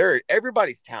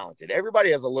 everybody's talented.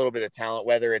 Everybody has a little bit of talent,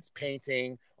 whether it's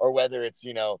painting or whether it's,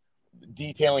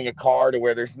 detailing a car to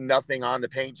where there's nothing on the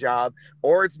paint job,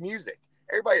 or it's music.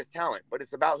 Everybody has talent, but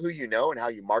it's about who you know and how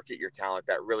you market your talent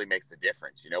that really makes the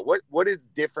difference. What is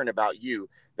different about you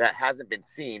that hasn't been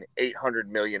seen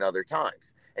 800 million other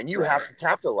times? And you have to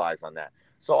capitalize on that.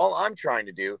 So all I'm trying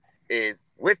to do is,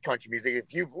 with country music,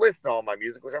 if you've listened to all my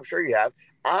music, which I'm sure you have,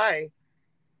 I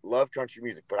love country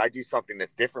music, but I do something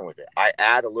that's different with it. I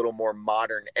add a little more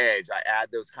modern edge. I add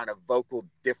those kind of vocal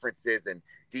differences and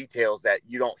details that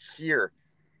you don't hear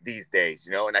these days,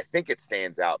 you know, and I think it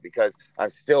stands out because I'm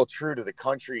still true to the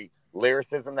country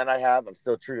lyricism that I have. I'm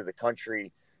still true to the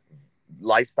country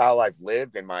lifestyle I've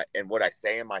lived and what I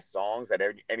say in my songs that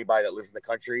anybody that lives in the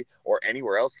country or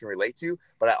anywhere else can relate to.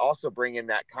 But I also bring in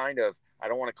that kind of, I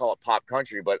don't want to call it pop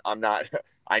country, but I'm not,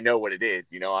 I know what it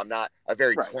is. You know, I'm not a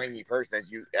very twangy person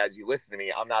as you listen to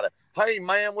me. I'm not a, hey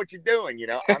man, what you doing? You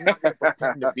know, I'm not going to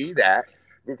pretend to be that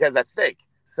because that's fake.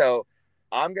 So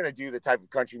I'm going to do the type of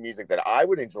country music that I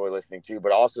would enjoy listening to,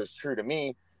 but also is true to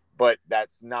me, but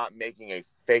that's not making a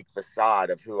fake facade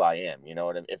of who I am. You know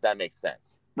what I mean? If that makes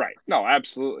sense. Right. No,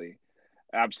 absolutely.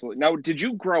 Absolutely. Now, did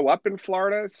you grow up in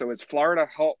Florida? So is Florida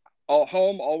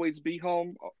home, always be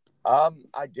home?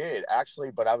 I did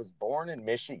actually, but I was born in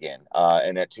Michigan.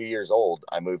 And at 2 years old,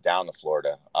 I moved down to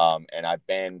Florida. And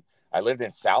I lived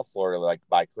in South Florida, like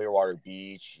by Clearwater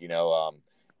Beach, you know,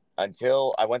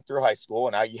 until I went through high school.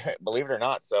 And believe it or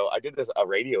not, so I did a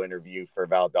radio interview for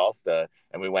Valdosta,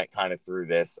 and we went kind of through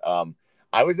this.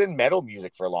 I was in metal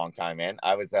music for a long time, man.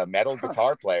 I was a metal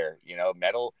guitar player, you know,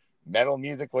 metal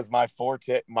music was my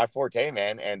forte,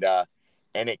 man.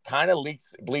 And it kind of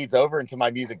bleeds over into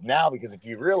my music now, because if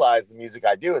you realize the music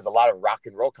I do is a lot of rock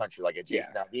and roll country, like a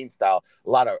Jason Aldean style, a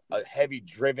lot of heavy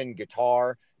driven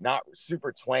guitar, not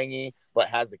super twangy, but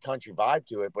has the country vibe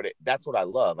to it. But that's what I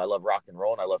love. I love rock and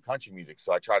roll and I love country music.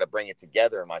 So I try to bring it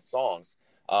together in my songs.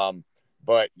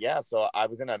 But yeah, so I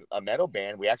was in a metal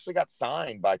band. We actually got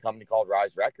signed by a company called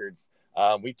Rise Records.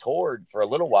 We toured for a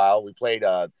little while. We played,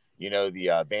 the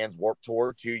Vans Warped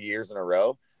Tour 2 years in a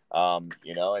row, and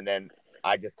then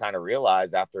I just kind of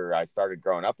realized after I started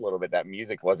growing up a little bit that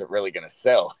music wasn't really going to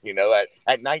sell. You know,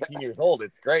 at 19 years old,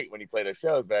 it's great when you play those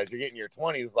shows, but as you're getting your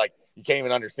 20s, like you can't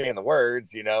even understand the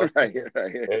words, you know, Right.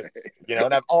 and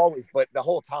but the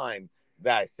whole time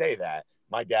that I say that,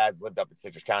 my dad's lived up in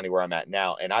Citrus County where I'm at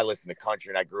now, and I listen to country,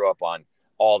 and I grew up on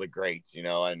all the greats, you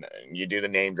know, and you do the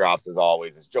name drops as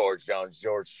always. It's George Jones,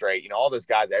 George Strait, you know, all those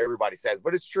guys that everybody says,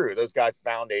 but it's true. Those guys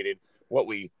founded what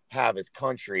we have as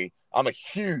country. I'm a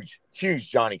huge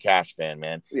Johnny Cash fan,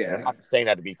 man. Yeah. I'm not saying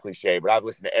that to be cliche, but I've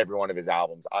listened to every one of his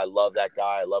albums. I love that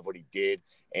guy. I love what he did.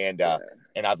 And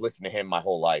I've listened to him my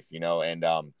whole life, you know? And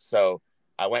so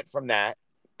I went from that,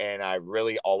 and I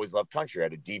really always loved country. I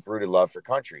had a deep rooted love for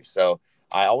country. So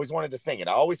I always wanted to sing it.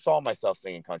 I always saw myself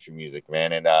singing country music,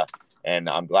 man. And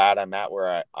I'm glad I'm at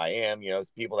where I am. You know, it's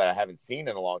people that I haven't seen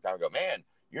in a long time go, man,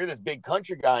 you're this big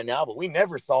country guy now, but we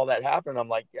never saw that happen. I'm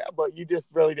like, yeah, but you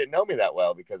just really didn't know me that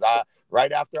well, because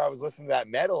right after I was listening to that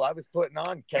metal, I was putting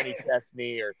on Kenny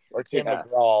Chesney or Tim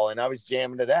McGraw, and I was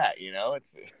jamming to that, you know,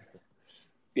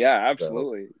 yeah,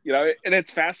 absolutely. So. You know, and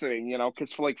it's fascinating, you know,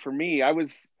 because for me, I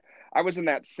was in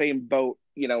that same boat,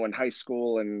 you know, in high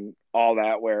school and all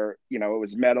that, where, you know, it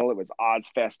was metal, it was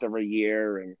Ozfest every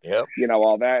year and, you know,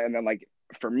 all that. And then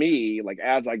for me,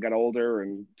 as I got older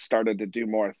and started to do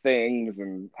more things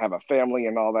and have a family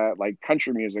and all that,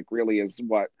 country music really is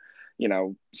what, you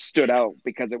know, stood out,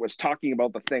 because it was talking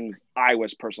about the things I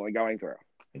was personally going through.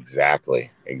 Exactly.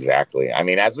 I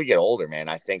mean, as we get older, man,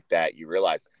 I think that you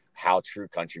realize how true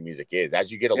country music is.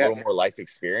 As you get a little more life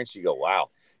experience, you go, wow,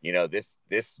 you know, this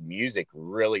music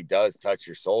really does touch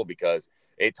your soul, because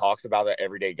it talks about the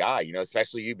everyday guy, you know,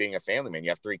 especially you being a family man. You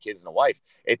have 3 kids and a wife.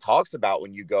 It talks about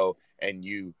when you go and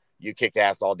you kick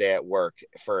ass all day at work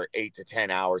for 8 to 10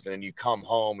 hours, and then you come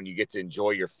home and you get to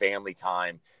enjoy your family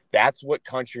time. That's what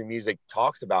country music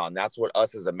talks about. And that's what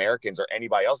us as Americans, or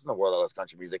anybody else in the world that loves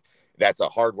country music, that's a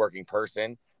hardworking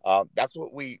person. That's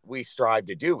what we strive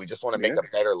to do. We just want to make a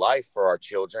better life for our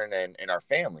children and our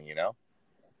family, you know?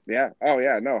 Yeah. Oh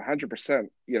yeah, no, 100%,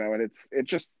 you know, and it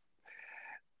just,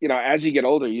 you know, as you get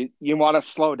older, you want to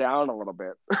slow down a little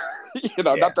bit, you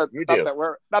know, not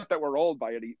that we're old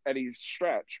by any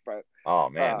stretch, but oh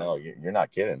man, no, you're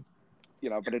not kidding. You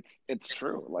know, but it's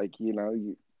true. You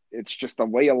know, it's just a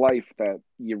way of life that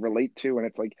you relate to. And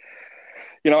it's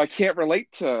you know, I can't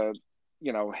relate to,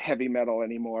 you know, heavy metal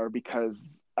anymore,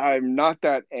 because I'm not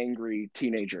that angry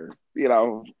teenager, you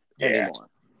know, anymore,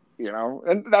 you know,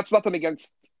 and that's nothing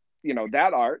against, you know,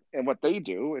 that art and what they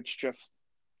do. It's just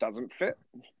doesn't fit.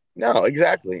 No,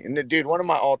 exactly. And dude, one of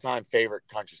my all-time favorite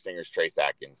country singers, Trace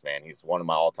Atkins, man, he's one of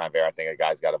my all-time favorite. I think a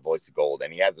guy's got a voice of gold,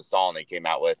 and he has a song that he came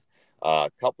out with a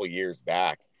couple years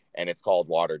back, and it's called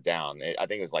Watered Down. I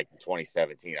think it was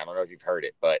 2017. I don't know if you've heard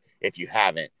it, but if you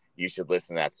haven't, you should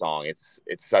listen to that song. It's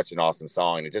such an awesome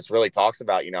song. And it just really talks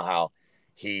about, you know, how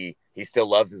he still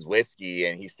loves his whiskey,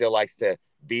 and he still likes to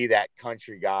be that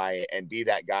country guy and be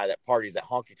that guy that parties at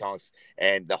honky tonks.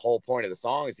 And the whole point of the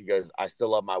song is he goes, I still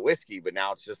love my whiskey, but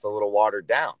now it's just a little watered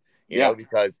down, you know,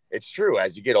 because it's true.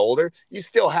 As you get older, you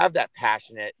still have that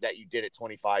passionate that you did at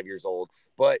 25 years old,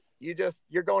 but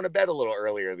you're going to bed a little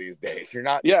earlier these days. You're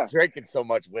not drinking so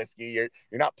much whiskey. You're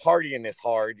not partying this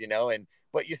hard, you know,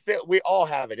 but we all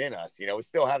have it in us, you know, we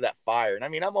still have that fire. And I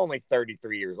mean, I'm only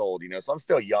 33 years old, you know, so I'm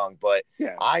still young, but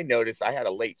I noticed I had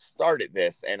a late start at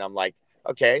this, and I'm like,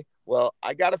 okay, well,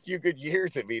 I got a few good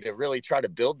years in me to really try to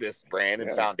build this brand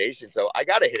and foundation. So I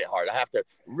got to hit it hard. I have to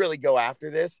really go after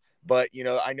this. But, you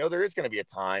know, I know there is going to be a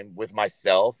time with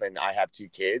myself, and I have 2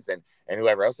 kids and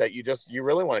whoever else, that you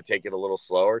really want to take it a little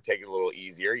slower, take it a little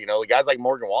easier. You know, the guys like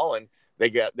Morgan Wallen, they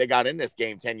got in this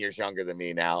game 10 years younger than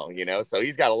me now, you know, so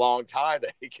he's got a long time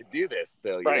that he could do this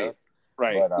still, you know?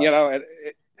 Right. But, you know,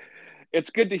 it's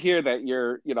good to hear that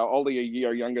you're, you know, only a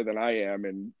year younger than I am,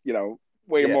 and, you know,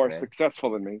 way more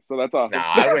successful than me. So that's awesome. No,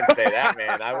 I wouldn't say that,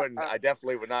 man. I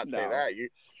definitely would not say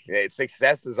that.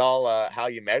 Success is all how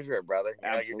you measure it, brother.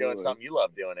 You know, you're doing something you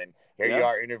love doing, and here you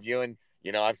are interviewing.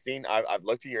 You know, I've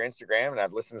looked at your Instagram and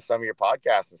I've listened to some of your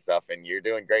podcasts and stuff, and you're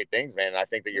doing great things, man. And I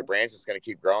think that your brand's just going to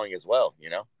keep growing as well,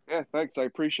 you know? Yeah, thanks. I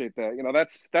appreciate that. You know,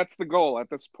 that's the goal at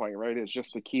this point, right? Is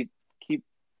just to keep,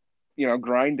 you know,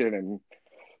 grinding and,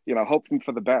 you know, hoping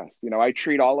for the best. You know, I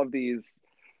treat all of these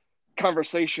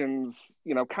conversations,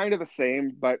 you know, kind of the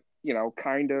same, but, you know,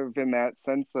 kind of in that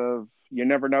sense of you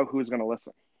never know who's going to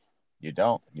listen. You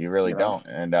don't. You really don't.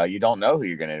 And you don't know who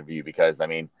you're going to interview, because, I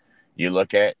mean, you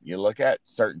look at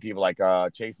certain people like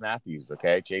Chase Matthews.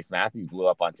 Okay, Chase Matthews blew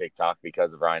up on TikTok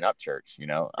because of Ryan Upchurch, you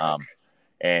know,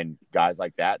 and guys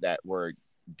like that were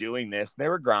doing this. They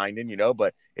were grinding, you know,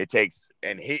 but it takes,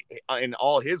 and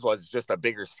all his was just a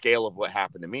bigger scale of what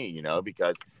happened to me, you know,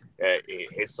 because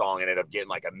his song ended up getting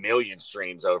like 1 million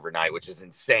streams overnight, which is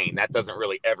insane. That doesn't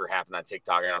really ever happen on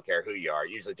TikTok. I don't care who you are. It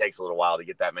usually takes a little while to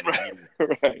get that many views,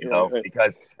 you know,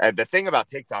 because the thing about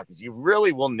TikTok is you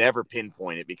really will never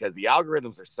pinpoint it, because the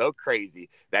algorithms are so crazy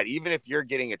that even if you're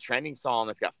getting a trending song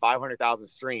that's got 500,000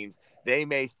 streams, they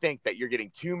may think that you're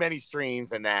getting too many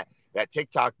streams, and that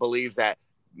TikTok believes that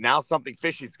now something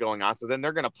fishy is going on. So then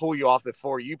they're going to pull you off the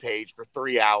For You page for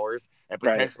 3 hours and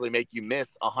potentially make you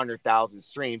miss 100,000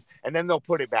 streams. And then they'll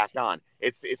put it back on.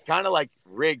 It's kind of like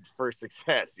rigged for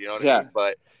success, you know what I mean?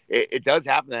 But it does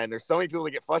happen. And there's so many people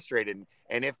that get frustrated.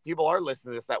 And if people are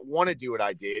listening to this that want to do what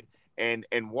I did and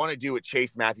want to do what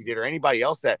Chase Matthew did, or anybody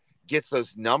else that gets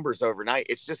those numbers overnight,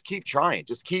 it's just keep trying.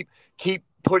 Just keep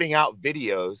putting out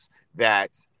videos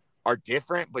that are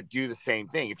different but do the same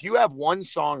thing. If you have one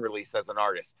song released as an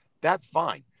artist, that's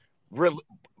fine.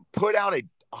 Put out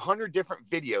 100 different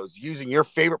videos using your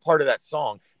favorite part of that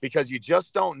song, because you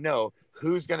just don't know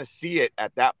who's going to see it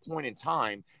at that point in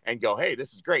time and go, hey,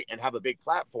 this is great, and have a big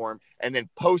platform, and then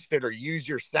post it or use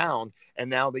your sound. And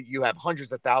now that you have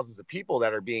hundreds of thousands of people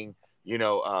that are being, you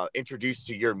know, introduced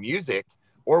to your music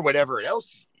or whatever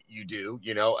else you do,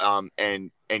 you know, and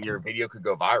your video could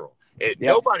go viral.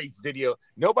 Nobody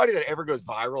that ever goes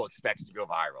viral expects to go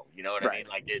viral. You know what I mean?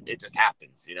 Like it just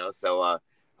happens, you know? So,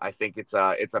 I think it's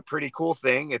a pretty cool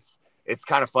thing. It's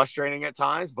kind of frustrating at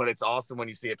times, but it's awesome when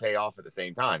you see it pay off at the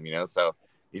same time, you know? So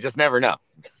you just never know.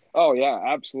 Oh yeah,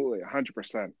 absolutely.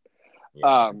 100%.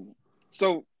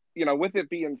 So, you know, with it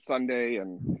being Sunday,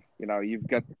 and, you know, you've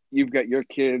got your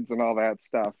kids and all that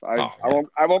stuff,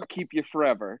 I won't keep you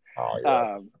forever.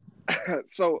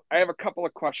 So I have a couple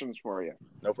of questions for you.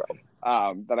 No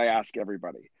problem. That I ask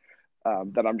everybody,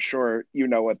 that I'm sure you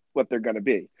know what they're going to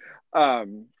be.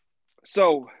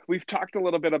 So we've talked a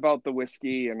little bit about the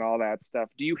whiskey and all that stuff.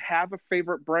 Do you have a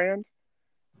favorite brand?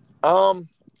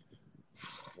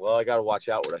 Well, I got to watch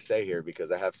out what I say here,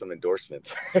 because I have some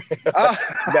endorsements.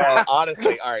 No,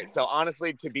 honestly. All right. So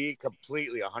honestly, to be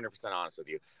completely 100% honest with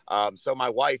you. So my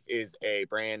wife is a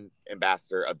brand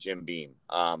ambassador of Jim Beam.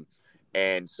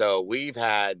 And so we've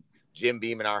had Jim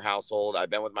Beam in our household. I've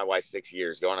been with my wife 6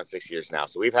 years, going on 6 years now.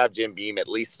 So we've had Jim Beam at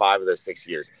least 5 of those 6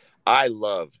 years. I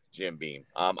love Jim Beam.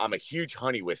 I'm a huge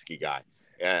honey whiskey guy.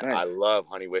 And I love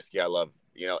honey whiskey. I love,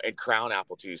 you know, and Crown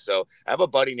Apple too. So I have a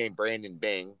buddy named Brandon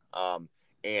Bing.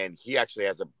 And he actually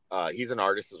has he's an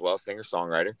artist as well,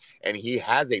 singer-songwriter, and he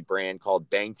has a brand called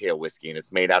Bangtail Whiskey, and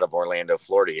it's made out of Orlando,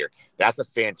 Florida here. That's a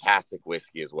fantastic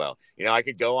whiskey as well. You know, I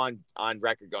could go on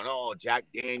record going, oh, Jack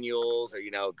Daniels, or, you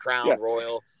know, Crown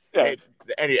Royal. Yeah.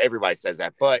 Everybody says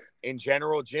that. But in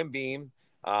general, Jim Beam,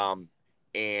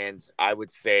 and I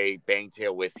would say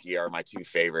Bangtail Whiskey are my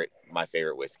favorite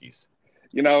whiskeys.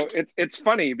 You know, it's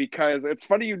funny, because it's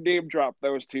funny you name drop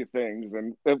those two things,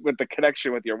 and with the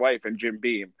connection with your wife and Jim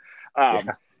Beam.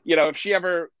 if she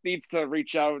ever needs to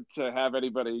reach out to have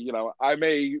anybody, I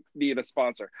may need a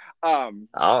sponsor.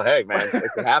 Oh, hey, man,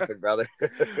 it can happen, brother.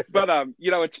 But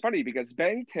it's funny because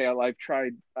Bangtail,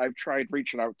 I've tried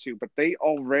reaching out to, but they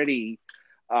already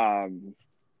um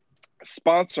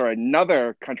sponsor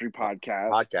another country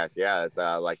podcast. Podcast, yeah, it's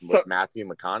like So with Matthew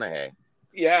McConaughey.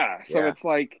 yeah, so Yeah. it's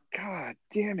like, God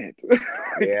damn it.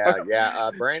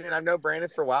 Yeah. Brandon, I've known Brandon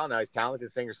for a while now. He's a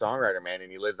talented singer-songwriter, man,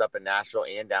 and he lives up in Nashville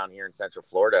and down here in Central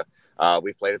Florida.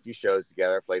 We've played a few shows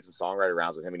together, played some songwriter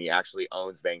rounds with him, and he actually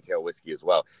owns Bangtail Whiskey as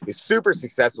well. He's a super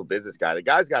successful business guy. The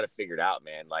guy's got it figured out,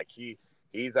 man. Like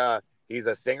he's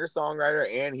a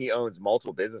singer-songwriter, and he owns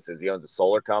multiple businesses. He owns a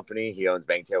solar company. He owns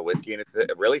Bangtail Whiskey, and it's a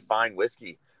really fine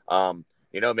whiskey.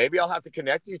 Maybe I'll have to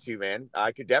connect you two, man.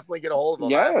 I could definitely get a hold of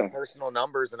him. I have his Yeah, personal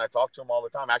numbers, and I talk to him all the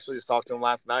time. I actually just talked to him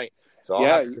last night. So I'll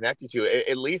yeah, have to connect you two,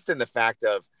 at least in the fact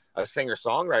of a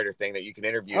singer-songwriter thing that you can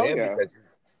interview hell him, yeah.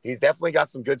 because he's definitely got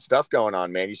some good stuff going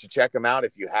on, man. You should check him out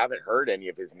if you haven't heard any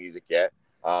of his music yet.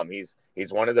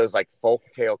 He's one of those like folk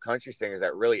tale country singers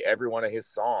that really every one of his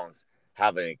songs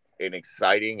have an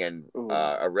exciting and Ooh.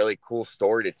 a really cool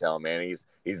story to tell, man.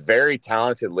 He's very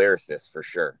talented lyricist for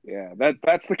sure. Yeah,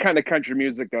 that's the kind of country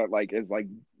music that like is like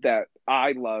that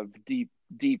I love deep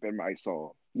in my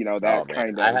soul. Oh That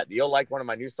man, kind of. you'll like one of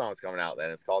my new songs coming out.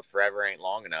 Then it's called "Forever Ain't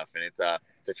Long Enough," and it's a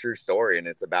true story, and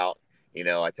it's about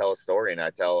I tell a story, and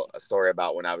I tell a story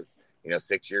about when I was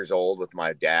 6 years old with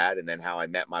my dad, and then how I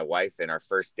met my wife in our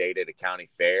first date at a county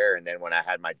fair, and then when I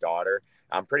had my daughter.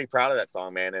 I'm pretty proud of that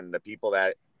song, man, and the people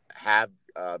that have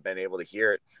been able to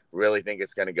hear it really think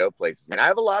it's going to go places. Man, I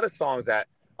have a lot of songs that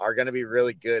are going to be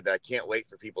really good that I can't wait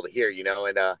for people to hear.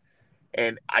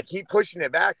 And I keep pushing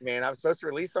it back, man. I was supposed to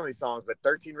release some of these songs, but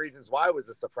 13 Reasons Why was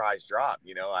a surprise drop.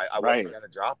 I Right. wasn't going to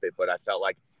drop it, but I felt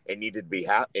like it needed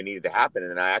to happen. And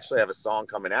then I actually have a song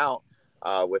coming out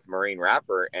with Marine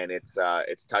Rapper, and it's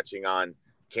touching on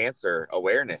cancer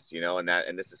awareness,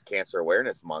 and this is Cancer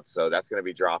Awareness Month. So that's going to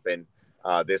be dropping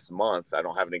this month. I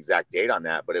don't have an exact date on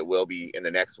that, but it will be in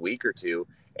the next week or two.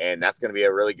 And that's going to be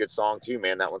a really good song too,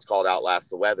 man. That one's called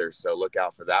Outlast the Weather. So look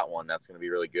out for that one. That's going to be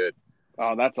really good.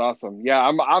 Oh, that's awesome.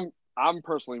 Yeah, I'm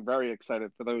personally very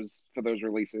excited for those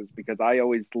releases because I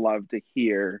always love to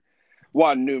hear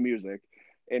one, new music,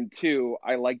 and two,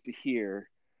 I like to hear,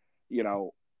 you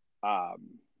know,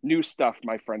 new stuff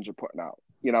my friends are putting out.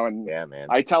 And Yeah, man.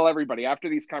 I tell everybody after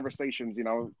these conversations,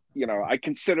 I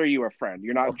consider you a friend.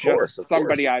 You're not Of course, just of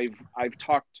somebody course. I've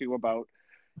talked to about,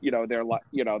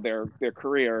 their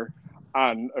career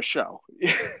on a show.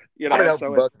 I'm an open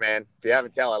So it's. book, man. If you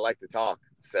haven't tell, I like to talk.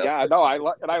 So Yeah, no, I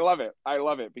love it. I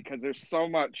love it because there's so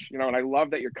much, and I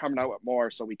love that you're coming out with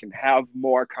more so we can have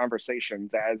more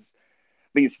conversations as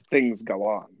these things go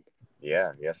on.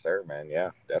 yeah, yes, sir, man.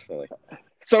 Yeah, definitely.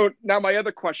 So now my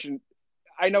other question,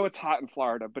 I know it's hot in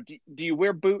Florida, but do you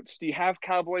wear boots? Do you have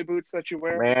cowboy boots that you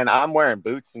wear? Man, I'm wearing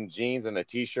boots and jeans and a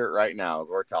t-shirt right now as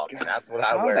we're talking. God, That's what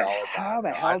I wear all the how time.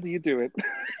 the hell do you do it?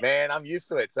 Man, I'm used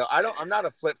to it. So I'm not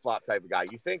a flip-flop type of guy.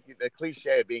 You think the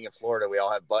cliche of being in Florida, we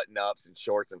all have button-ups and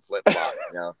shorts and flip-flops,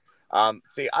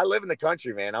 See, I live in the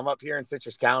country, man. I'm up here in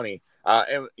Citrus County.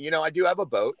 And I do have a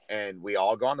boat, and we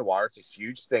all go on the water. It's a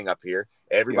huge thing up here.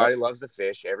 Everybody Yep. loves to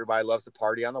fish. Everybody loves to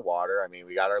party on the water. I mean,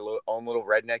 we got our own little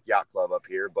redneck yacht club up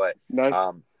here, but Nice.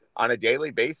 on a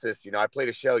daily basis, I played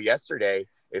a show yesterday.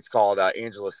 It's called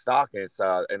Angela Stock, and it's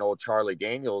an old Charlie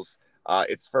Daniels.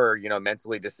 It's for,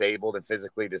 mentally disabled and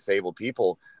physically disabled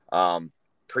people,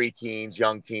 preteens,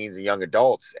 young teens, and young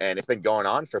adults. And it's been going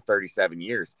on for 37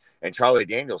 years. And Charlie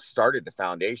Daniels started the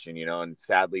foundation, and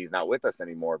sadly he's not with us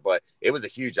anymore. But it was a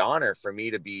huge honor for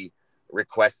me to be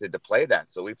requested to play that.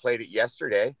 So we played it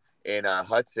yesterday in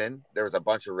Hudson. There was a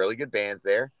bunch of really good bands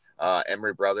there.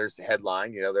 Emery Brothers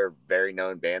headline, they're a very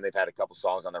known band. They've had a couple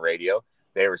songs on the radio.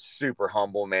 They were super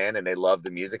humble, man, and they loved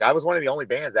the music. I was one of the only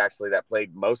bands actually that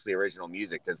played mostly original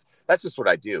music because that's just what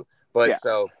I do. But Yeah.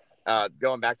 so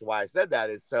going back to why I said that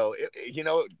is so,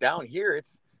 down here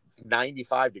it's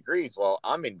 95 degrees. Well,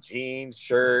 I'm in jeans,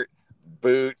 shirt,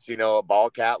 boots, a ball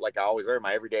cap like I always wear,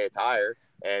 my everyday attire.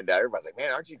 And everybody's like,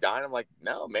 man, aren't you dying? I'm like,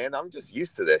 no, man, I'm just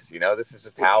used to this. This is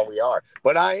just how we are.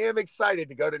 But I am excited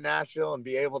to go to Nashville and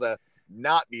be able to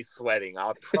not be sweating.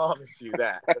 I'll promise you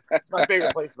that. It's my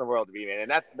favorite place in the world to be, man.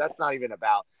 And that's not even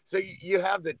about. So you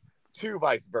have the two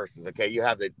vice versas, okay? You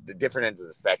have the different ends of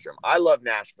the spectrum. I love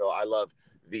Nashville. I love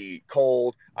the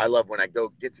cold. I love when I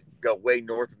get to go way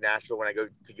north of Nashville, when I go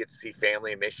to get to see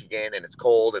family in Michigan and it's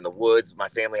cold in the woods. My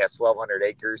family has 1,200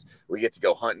 acres. We get to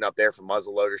go hunting up there for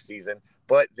muzzleloader season.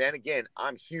 But then again,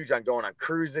 I'm huge on going on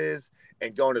cruises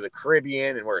and going to the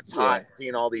Caribbean and where it's hot, and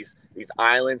seeing all these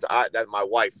islands. That my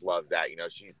wife loves that.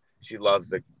 she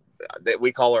loves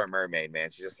we call her a mermaid,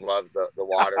 man. She just loves the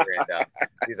water, and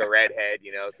she's a redhead,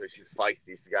 you know, so she's feisty.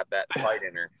 She's got that fight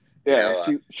in her.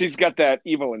 She's got that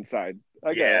evil inside.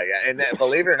 Yeah. And then,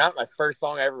 believe it or not, my first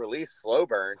song I ever released, Slow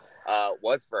Burn,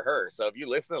 was for her. So if you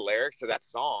listen to the lyrics to that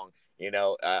song, you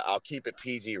know, I'll keep it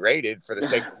PG rated for the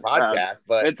sake of the podcast,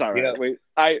 but it's all right. You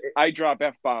know, I drop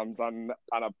F-bombs on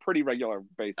a pretty regular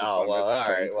basis. Oh, well,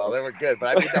 all right. Well, they were good.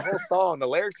 But I mean, the whole song, the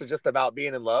lyrics are just about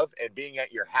being in love and being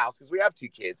at your house, because we have 2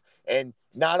 kids, and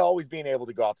not always being able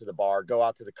to go out to the bar, go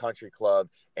out to the country club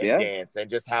and dance, and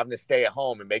just having to stay at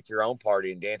home and make your own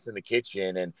party and dance in the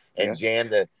kitchen and jam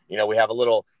to, you know, we have a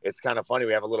little, it's kind of funny.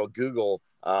 We have a little Google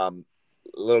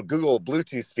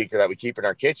Bluetooth speaker that we keep in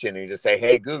our kitchen, and you just say,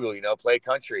 hey, Google, you know, play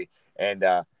country, and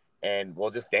we'll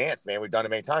just dance, man. We've done it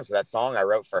many times. So that song I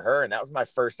wrote for her, and that was my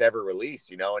first ever release,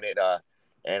 you know,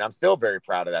 and I'm still very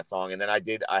proud of that song. And then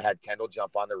I had Kendall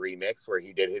jump on the remix where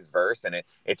he did his verse, and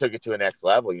it took it to a next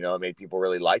level, you know, it made people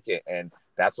really like it. And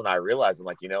that's when I realized, I'm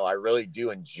like, you know, I really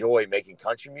do enjoy making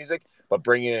country music, but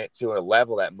bringing it to a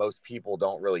level that most people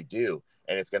don't really do.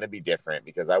 And it's going to be different,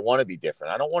 because I want to be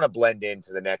different. I don't want to blend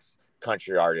into the next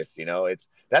country artists, you know.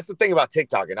 That's the thing about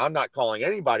TikTok, and I'm not calling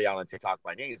anybody out on TikTok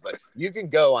by names, but you can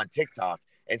go on TikTok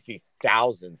and see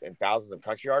thousands and thousands of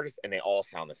country artists, and they all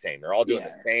sound the same. They're all doing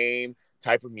the same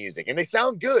type of music, and they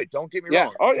sound good, don't get me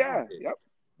wrong. Oh yeah. Yep.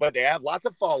 But they have lots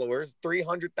of followers,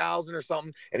 300,000 or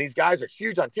something. And these guys are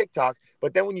huge on TikTok.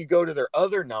 But then when you go to their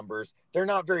other numbers, they're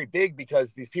not very big,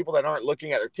 because these people that aren't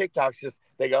looking at their TikToks,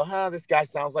 they go, this guy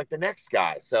sounds like the next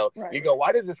guy. So you go,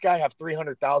 why does this guy have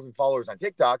 300,000 followers on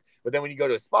TikTok? But then when you go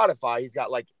to Spotify, he's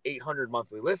got like 800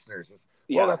 monthly listeners.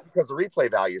 Well, that's because the replay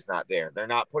value is not there. They're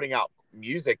not putting out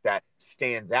music that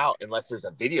stands out unless there's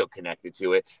a video connected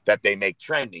to it that they make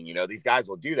trending. You know, these guys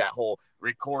will do that whole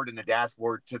record in the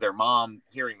dashboard to their mom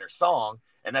hearing their song,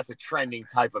 and that's a trending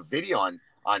type of video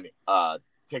on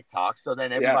TikTok. So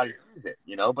then everybody sees it,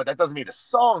 you know, but that doesn't mean the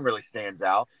song really stands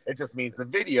out. It just means the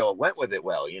video went with it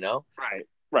well, you know.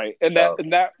 Right. And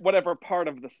that whatever part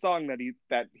of the song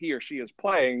that he or she is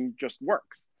playing just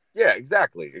works. Yeah,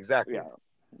 exactly.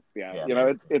 Yeah. You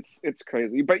know, it's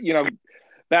crazy. But, you know,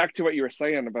 back to what you were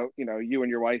saying about, you know, you and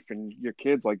your wife and your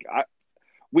kids, like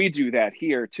we do that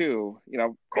here too. You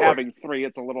know, having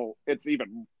 3, it's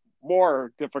even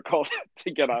more difficult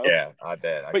to get out. Yeah, I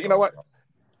bet. But you know what?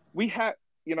 We have,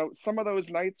 you know, some of those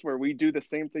nights where we do the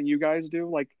same thing you guys do,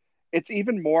 like it's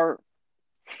even more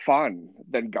fun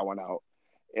than going out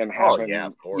and having,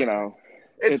 of course. You know,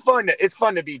 it's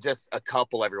fun to be just a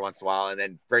couple every once in a while, and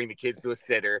then bring the kids to a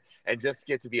sitter and just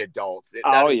get to be adults.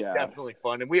 That is definitely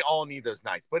fun, and we all need those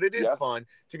nights. But it is fun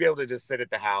to be able to just sit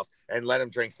at the house and let them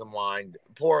drink some wine,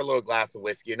 pour a little glass of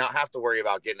whiskey, and not have to worry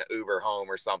about getting an Uber home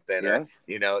or something. Or,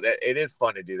 you know, that it is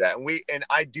fun to do that. And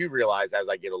I do realize as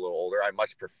I get a little older, I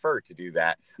much prefer to do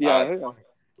that.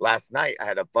 Last night, I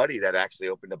had a buddy that actually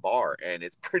opened a bar, and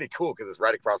it's pretty cool because it's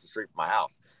right across the street from my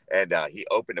house. And he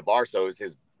opened a bar, so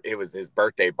it was his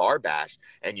birthday bar bash,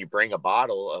 and you bring a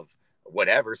bottle of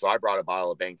whatever. So I brought a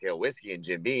bottle of Bangtail whiskey and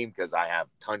Jim Beam, because I have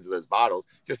tons of those bottles.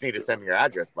 Just need to send me your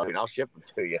address, buddy, and I'll ship them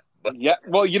to you. Yeah.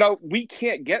 Well, you know, we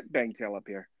can't get Bangtail up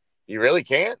here. You really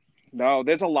can't? No,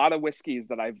 there's a lot of whiskeys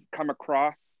that I've come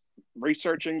across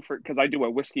researching because I do a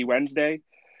Whiskey Wednesday.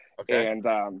 Okay.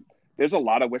 And there's a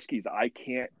lot of whiskeys I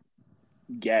can't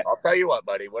get. I'll tell you what,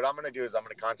 buddy. What I'm going to do is I'm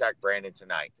going to contact Brandon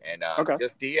tonight, and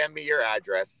just DM me your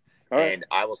address. And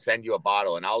I will send you a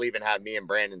bottle, and I'll even have me and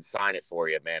Brandon sign it for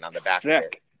you, man, on the back of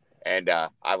it. And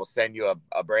I will send you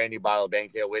a brand new bottle of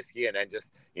Bangtail whiskey, and then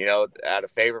just, you know, out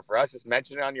of favor for us, just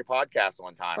mention it on your podcast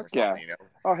one time or something, you know.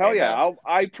 Oh, hell yeah.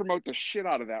 I promote the shit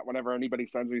out of that whenever anybody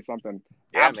sends me something.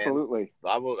 Yeah, absolutely.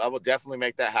 Man. I will definitely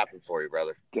make that happen for you,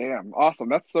 brother. Damn. Awesome.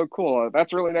 That's so cool.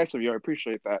 That's really nice of you. I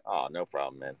appreciate that. Oh, no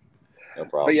problem, man. No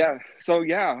problem. But yeah. So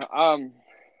yeah.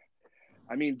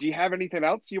 I mean, do you have anything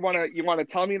else you want to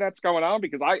tell me that's going on?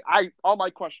 Because I all my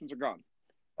questions are gone.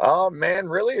 Oh man,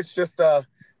 really? It's just,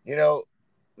 you know,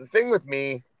 the thing with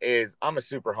me is I'm a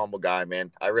super humble guy,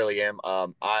 man. I really am.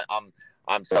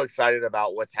 I'm so excited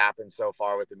about what's happened so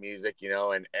far with the music, you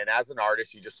know, and as an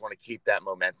artist, you just want to keep that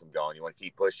momentum going. You want to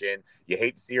keep pushing. You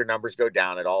hate to see your numbers go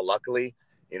down at all. Luckily,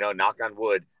 you know, knock on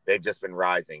wood, they've just been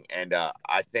rising. And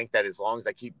I think that as long as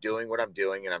I keep doing what I'm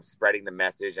doing and I'm spreading the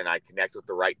message and I connect with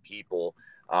the right people,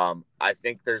 I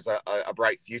think there's a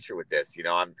bright future with this. You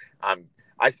know,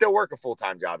 I still work a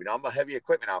full-time job. You know, I'm a heavy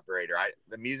equipment operator.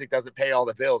 The music doesn't pay all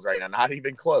the bills right now, not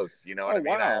even close. You know what I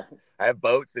mean? Wow. I have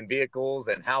boats and vehicles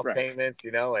and house payments,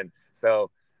 you know, and so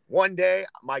one day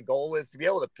my goal is to be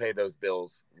able to pay those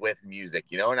bills with music,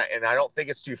 you know, and I don't think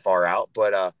it's too far out,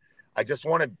 but I just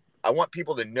want to I want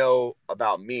people to know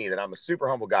about me, that I'm a super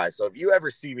humble guy. So if you ever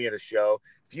see me at a show,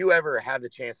 if you ever have the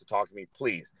chance to talk to me,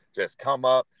 please just come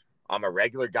up. I'm a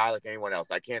regular guy like anyone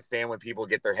else. I can't stand when people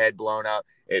get their head blown up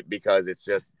because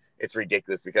it's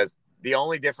ridiculous. Because the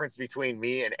only difference between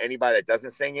me and anybody that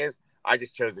doesn't sing is I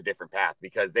just chose a different path,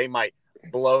 because they might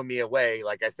blow me away.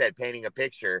 Like I said, painting a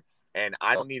picture, and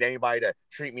I don't need anybody to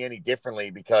treat me any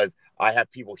differently because I have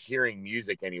people hearing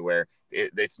music anywhere.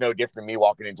 It's no different than me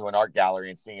walking into an art gallery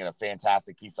and seeing a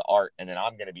fantastic piece of art, and then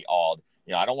I'm going to be awed.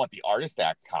 You know, I don't want the artist to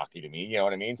act cocky to me. You know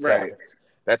what I mean? Right. So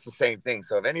that's the same thing.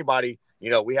 So if anybody, you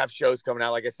know, we have shows coming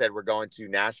out. Like I said, we're going to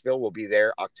Nashville. We'll be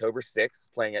there October 6th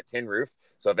playing at Tin Roof.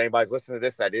 So if anybody's listening to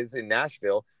this that is in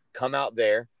Nashville, come out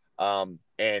there.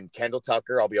 And Kendall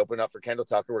Tucker, I'll be opening up for Kendall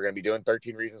Tucker. We're going to be doing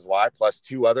 13 Reasons Why, plus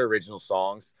 2 other original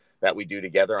songs that we do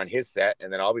together on his set.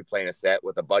 And then I'll be playing a set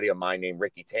with a buddy of mine named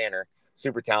Ricky Tanner,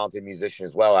 super talented musician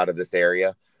as well out of this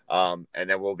area. And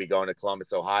then we'll be going to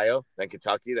Columbus, Ohio, then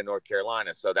Kentucky, then North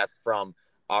Carolina. So that's from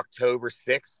October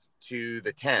 6th to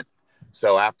the 10th.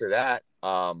 So after that,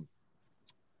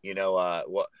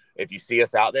 if you see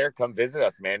us out there, come visit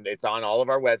us, man. It's on all of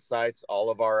our websites, all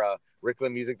of our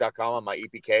ricklandmusic.com on my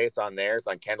EPK. It's on there. It's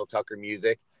on Kendall Tucker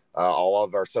Music, all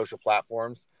of our social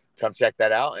platforms. Come check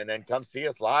that out, and then come see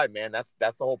us live, man. That's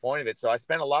the whole point of it. So I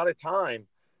spent a lot of time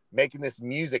making this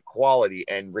music quality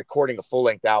and recording a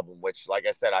full-length album, which, like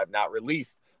I said, I've not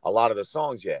released a lot of the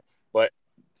songs yet. But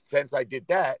since I did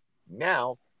that,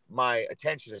 now my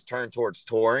attention is turned towards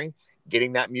touring,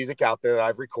 getting that music out there that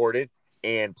I've recorded,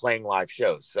 and playing live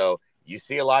shows. So you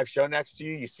see a live show next to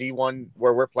you, you see one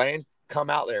where we're playing, come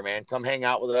out there, man. Come hang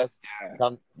out with us.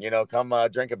 Come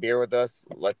drink a beer with us.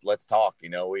 Let's talk. We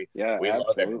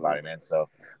love everybody, man. So,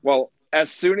 well, as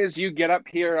soon as you get up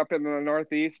here, up in the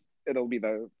Northeast, it'll be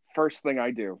the first thing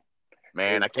I do.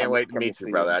 Man, I can't wait to meet you,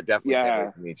 brother. I definitely can't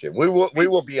wait to meet you. We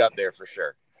will be up there for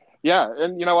sure. Yeah,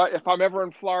 and you know what? If I'm ever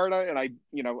in Florida and I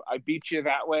beat you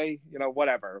that way,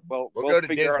 whatever. We'll go to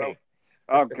figure Disney. it out.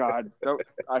 Oh God!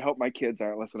 I hope my kids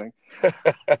aren't listening.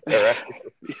 Right.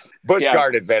 Busch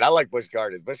Gardens, man. I like Busch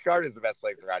Gardens. Busch Gardens is the best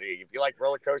place around here. If you like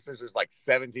roller coasters, there's like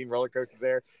 17 roller coasters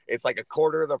there. It's like a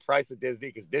quarter of the price of Disney,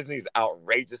 because Disney's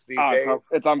outrageous these days.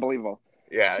 It's unbelievable.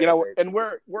 Yeah, and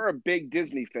we're a big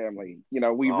Disney family.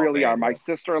 We really are. My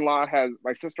sister-in-law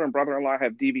my sister and brother-in-law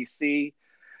have DVC.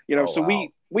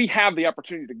 We have the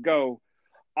opportunity to go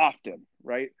often,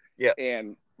 right? Yeah.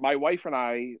 And my wife and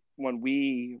I,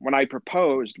 when I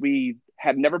proposed, we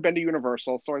had never been to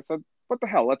Universal. So I said, what the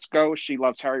hell, let's go. She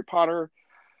loves Harry Potter.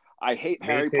 I hate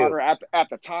Harry Potter at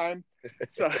the time.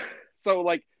 So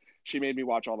like, she made me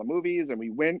watch all the movies, and we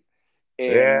went.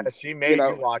 And, she made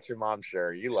you watch them, I'm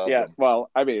sure. You loved them. Well,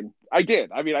 I mean, I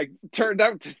did. I mean, I turned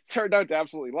out to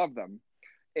absolutely love them.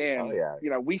 And,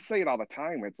 we say it all the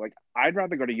time. It's like, I'd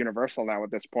rather go to Universal now at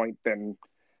this point than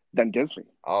Disney.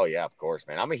 Oh yeah, of course,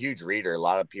 man. I'm a huge reader. A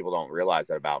lot of people don't realize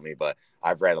that about me, but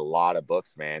I've read a lot of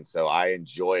books, man. So I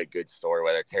enjoy a good story,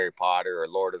 whether it's Harry Potter or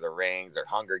Lord of the Rings or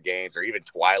Hunger Games or even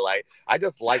Twilight. I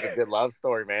just like a good love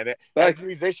story, man. As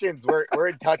musicians, we're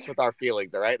in touch with our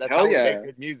feelings, all right? That's how we make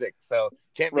good music. So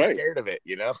can't be scared of it,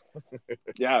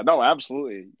 Yeah, no,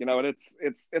 absolutely. And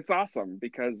it's awesome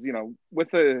because,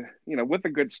 with a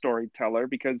good storyteller,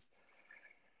 because,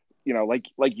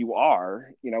 like you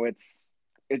are,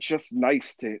 it's just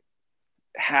nice to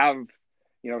have,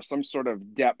 some sort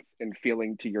of depth and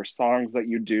feeling to your songs that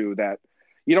you do that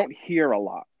you don't hear a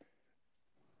lot.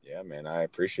 Yeah, man, I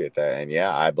appreciate that. And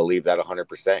yeah, I believe that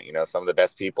 100%. Some of the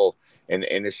best people in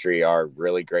the industry are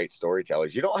really great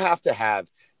storytellers. You don't have to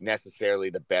have necessarily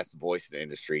the best voice in the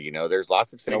industry. There's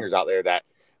lots of singers out there that,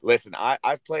 listen,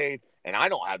 I've played, and I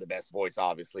don't have the best voice,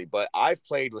 obviously, but I've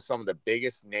played with some of the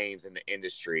biggest names in the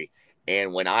industry.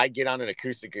 And when I get on an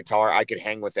acoustic guitar, I could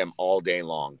hang with them all day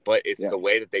long. But it's the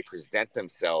way that they present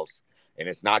themselves. And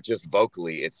it's not just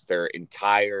vocally, it's their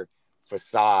entire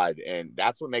facade. And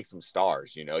that's what makes them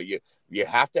stars. You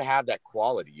have to have that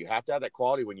quality. You have to have that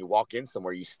quality when you walk in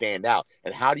somewhere, you stand out.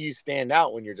 And how do you stand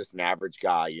out when you're just an average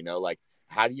guy? Like,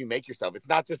 how do you make yourself? It's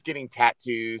not just getting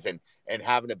tattoos and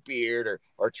having a beard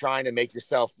or trying to make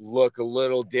yourself look a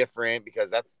little different,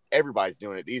 because that's everybody's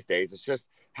doing it these days. It's just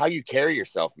how you carry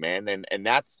yourself, man. And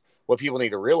that's what people need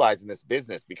to realize in this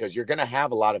business, because you're going to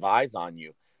have a lot of eyes on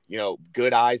you,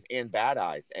 good eyes and bad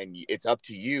eyes. And it's up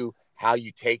to you how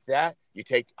you take that.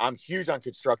 I'm huge on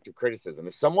constructive criticism.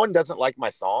 If someone doesn't like my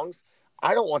songs,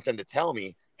 I don't want them to tell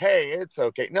me, hey, it's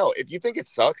okay. No, if you think it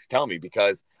sucks, tell me,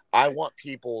 because I want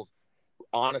people's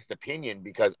honest opinion,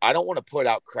 because I don't want to put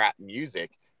out crap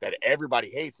music that everybody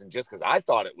hates. And just because I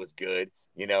thought it was good,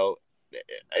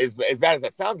 as bad as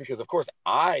that sounds, because of course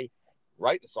I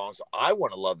write the song, so I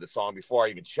want to love the song before I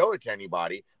even show it to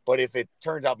anybody. But if it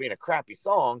turns out being a crappy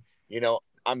song,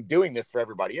 I'm doing this for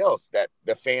everybody else, that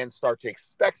the fans start to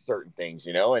expect certain things,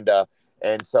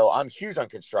 and so I'm huge on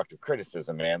constructive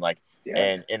criticism, man. Like,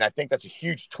 Yeah. and I think that's a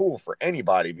huge tool for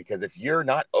anybody, because if you're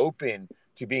not open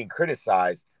to being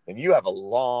criticized, then you have a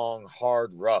long,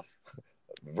 hard, rough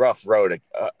road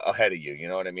ahead of you. You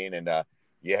know what I mean? And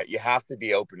you have to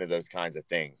be open to those kinds of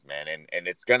things, man. And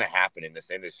it's going to happen in this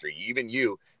industry. Even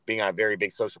you being on a very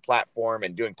big social platform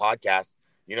and doing podcasts,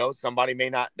 somebody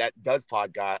may not, that does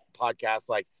podcasts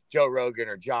like Joe Rogan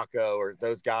or Jocko or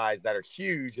those guys that are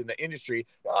huge in the industry.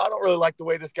 I don't really like the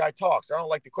way this guy talks. I don't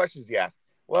like the questions he asks.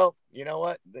 Well, you know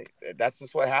what? That's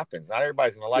just what happens. Not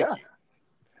everybody's going to like you.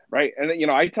 Right.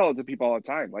 And, I tell it to people all the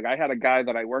time. Like, I had a guy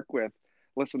that I work with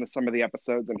listen to some of the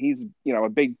episodes, and he's, a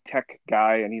big tech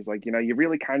guy. And he's like, you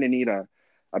really kind of need a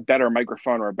better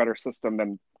microphone or a better system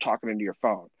than talking into your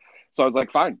phone. So I was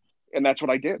like, fine. And that's what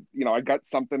I did. I got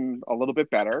something a little bit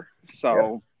better.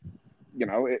 So,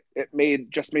 it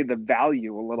made the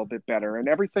value a little bit better, and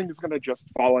everything is going to just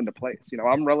fall into place.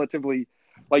 I'm relatively,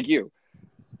 like you,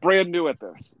 brand new at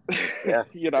this.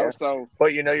 Yeah. So,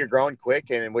 but you're growing quick,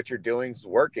 and what you're doing is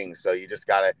working. So you just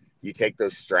you take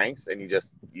those strengths and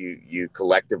you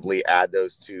collectively add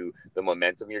those to the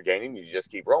momentum you're gaining. You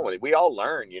just keep rolling. We all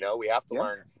learn, we have to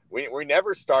learn. We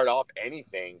never start off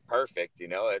anything perfect.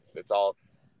 It's all,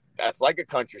 that's like a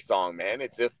country song, man.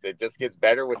 It just gets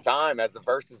better with time as the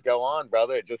verses go on,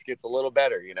 brother. It just gets a little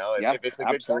better, if it's a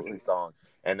good country song.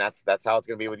 And that's how it's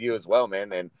going to be with you as well,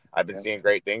 man. And I've been seeing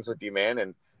great things with you, man.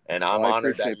 And I'm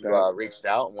honored that you reached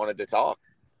out and wanted to talk.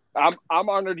 I'm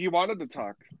honored you wanted to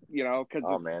talk,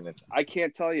 because I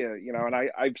can't tell you, and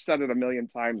I've said it a million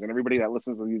times, and everybody that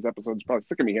listens to these episodes is probably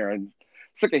sick of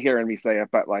hearing me say it,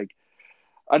 but like,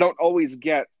 I don't always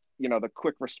get, the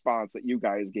quick response that you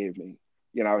guys gave me,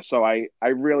 so I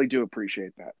really do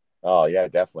appreciate that. Oh yeah,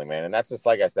 definitely, man. And that's just,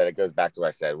 like I said, it goes back to what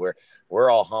I said. We're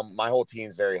all humble. My whole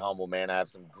team's very humble, man. I have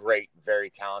some great, very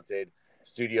talented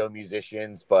studio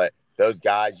musicians, but those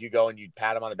guys, you go and you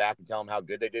pat them on the back and tell them how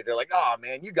good they did. They're like, oh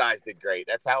man, you guys did great.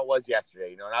 That's how it was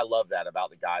yesterday, and I love that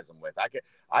about the guys I'm with.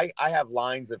 I have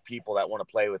lines of people that want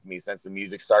to play with me since the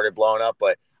music started blowing up,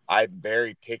 but I'm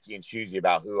very picky and choosy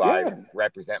about who I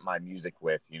represent my music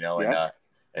with,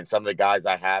 and some of the guys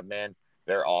I have, man,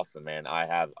 they're awesome, man. I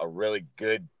have a really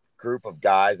good group of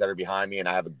guys that are behind me, and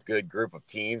I have a good group of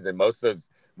teams, and most of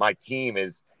my team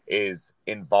is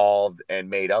involved and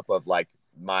made up of like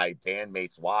my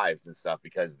bandmates' wives and stuff,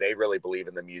 because they really believe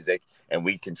in the music, and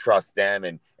we can trust them,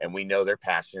 and we know they're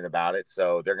passionate about it,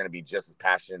 so they're going to be just as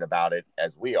passionate about it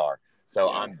as we are. So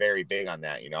I'm very big on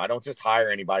that. I don't just hire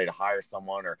anybody to hire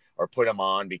someone or put them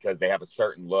on because they have a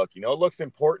certain look. It looks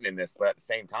important in this, but at the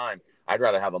same time, I'd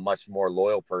rather have a much more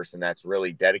loyal person that's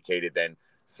really dedicated than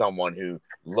someone who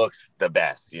looks the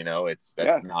best.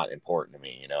 That's not important to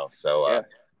me, so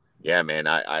yeah, man,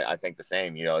 I think the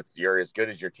same. You're as good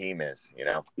as your team is,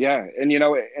 Yeah. And,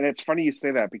 and it's funny you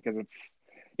say that, because it's,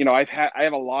 I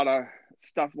have a lot of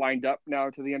stuff lined up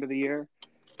now to the end of the year.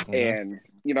 Mm-hmm.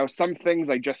 And, some things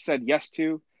I just said yes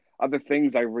to, other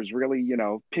things I was really,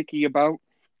 picky about.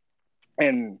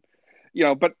 And,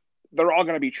 but they're all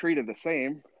going to be treated the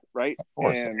same. Right. Of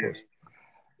course.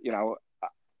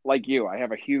 Like you, I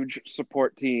have a huge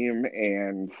support team,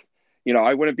 and,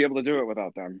 I wouldn't be able to do it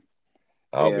without them.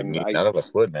 Oh, none of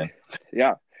us would, man.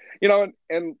 Yeah.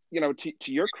 And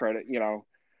to your credit,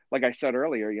 like I said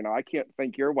earlier, I can't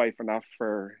thank your wife enough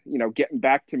for, getting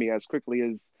back to me as quickly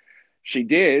as she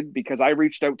did, because I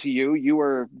reached out to you. You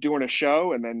were doing a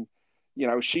show, and then,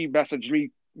 she messaged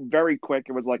me very quick.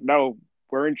 It was like, no,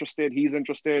 we're interested. He's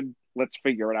interested. Let's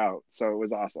figure it out. So it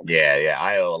was awesome. Yeah.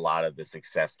 I owe a lot of the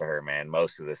success to her, man.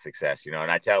 Most of the success,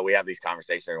 and we have these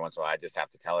conversations every once in a while. I just have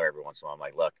to tell her every once in a while. I'm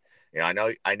like, look,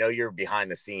 I know you're behind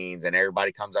the scenes, and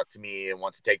everybody comes up to me and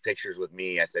wants to take pictures with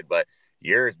me. I said, but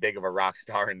you're as big of a rock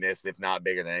star in this, if not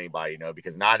bigger than anybody,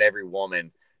 because not every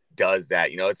woman does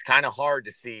that. It's kind of hard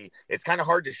to see. It's kind of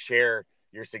hard to share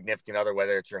your significant other,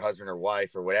 whether it's your husband or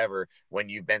wife or whatever, when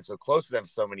you've been so close to them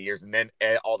so many years, and then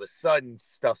all of a sudden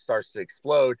stuff starts to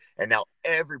explode, and now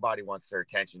everybody wants their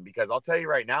attention. Because I'll tell you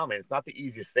right now, man, it's not the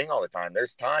easiest thing all the time.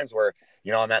 There's times where,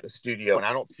 I'm at the studio and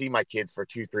I don't see my kids for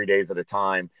 2-3 days at a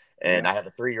time. And I have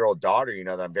a 3-year-old daughter,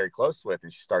 that I'm very close with,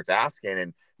 and she starts asking,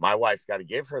 and my wife's got to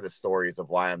give her the stories of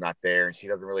why I'm not there, and she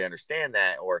doesn't really understand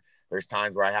that. Or there's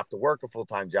times where I have to work a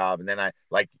full-time job. And then I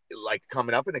like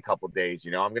coming up in a couple of days,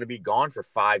 I'm going to be gone for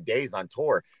 5 days on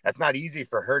tour. That's not easy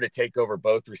for her to take over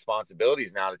both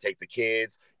responsibilities now, to take the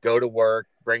kids, go to work,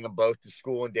 bring them both to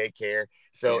school and daycare.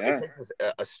 So it takes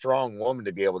a strong woman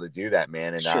to be able to do that,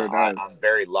 man. And Sure does. I'm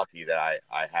very lucky that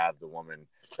I have the woman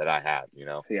that I have,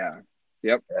 Yeah.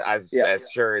 Yep. As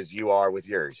sure as you are with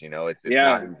yours, it's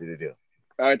not easy to do.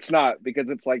 It's not, because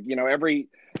it's like,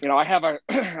 I have I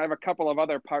have a couple of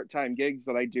other part-time gigs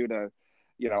that I do to,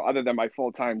 other than my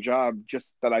full-time job,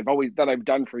 just that I've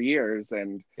done for years.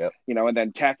 And, and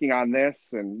then tacking on this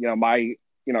and, my,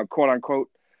 quote unquote,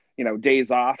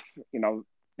 days off,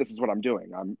 this is what I'm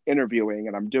doing. I'm interviewing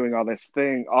and I'm doing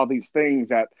all these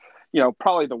things at,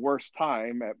 probably the worst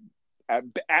time at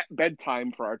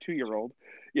bedtime for our 2-year-old,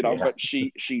 but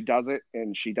she does it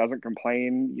and she doesn't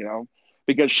complain,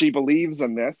 because she believes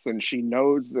in this and she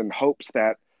knows and hopes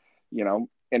that, in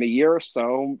a year or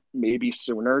so, maybe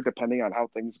sooner, depending on how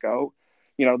things go,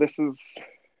 this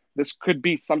could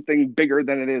be something bigger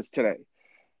than it is today.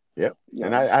 Yep.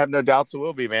 And I have no doubts it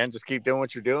will be, man. Just keep doing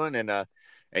what you're doing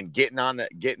and getting on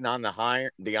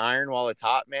the iron while it's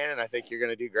hot, man. And I think you're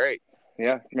going to do great.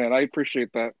 Yeah, man. I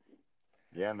appreciate that.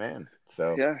 Yeah, man.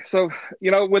 So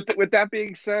with that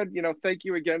being said, thank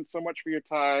you again so much for your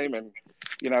time, and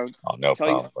no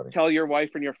problem, buddy. Tell your wife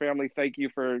and your family thank you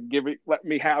for letting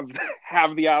me have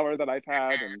the hour that I've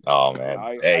had. And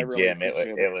man, hey really Jim,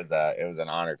 it was an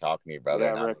honor talking to you,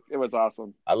 brother. Yeah, Rick, it was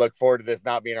awesome. I look forward to this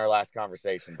not being our last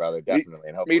conversation, brother. Definitely,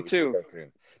 and hopefully me too.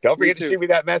 Soon. Don't forget to shoot me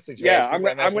that message. Yeah,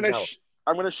 man. I'm gonna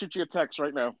shoot you a text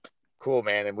right now. Cool,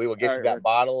 man, and we will get you that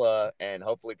bottle, and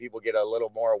hopefully people get a little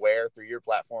more aware through your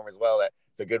platform as well that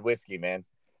it's a good whiskey, man.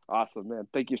 Awesome, man.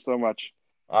 Thank you so much.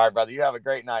 All right, brother. You have a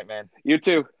great night, man. You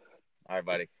too. All right,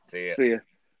 buddy. See ya. See ya.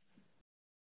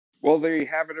 Well, there you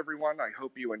have it, everyone. I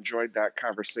hope you enjoyed that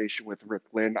conversation with Rick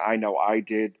Lynn. I know I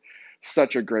did.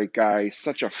 Such a great guy,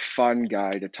 such a fun guy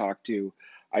to talk to.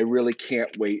 I really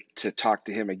can't wait to talk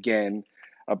to him again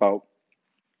about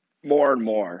more and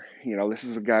more. This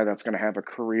is a guy that's going to have a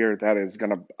career that is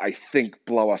going to, I think,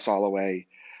 blow us all away.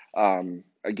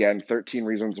 Again, 13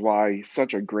 Reasons Why,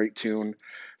 such a great tune,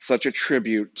 such a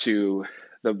tribute to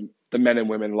the men and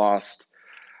women lost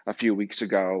a few weeks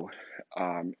ago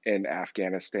in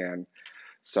Afghanistan.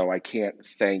 So I can't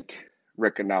thank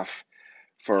Rick enough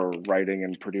for writing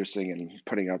and producing and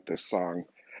putting out this song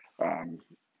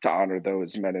to honor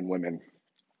those men and women.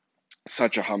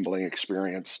 Such a humbling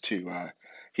experience to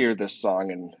hear this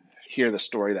song and hear the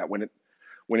story that went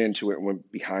into it and went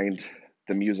behind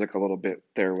the music a little bit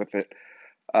there with it.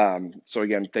 So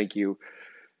again, thank you.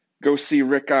 Go see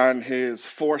Rick on his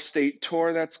 4-state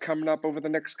tour that's coming up over the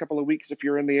next couple of weeks if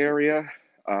you're in the area.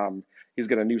 He's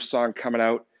got a new song coming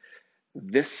out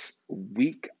this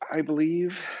week, I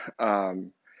believe.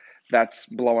 That's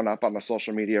blowing up on the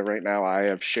social media right now. I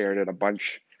have shared it a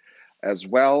bunch as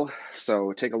well.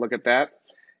 So take a look at that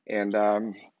and,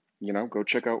 go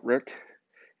check out Rick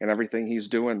and everything he's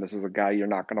doing. This is a guy you're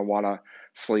not going to want to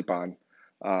sleep on.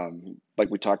 Like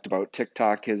we talked about,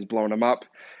 TikTok has blown him up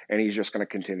and he's just going to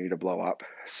continue to blow up.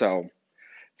 So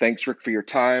thanks, Rick, for your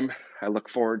time. I look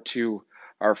forward to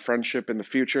our friendship in the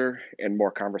future and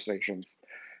more conversations.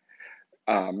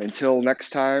 Until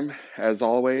next time, as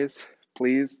always,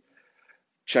 please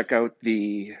check out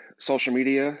the social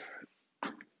media,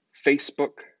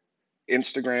 Facebook,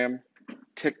 Instagram,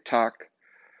 TikTok,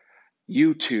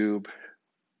 YouTube,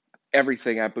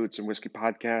 everything at Boots and Whiskey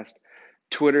Podcast.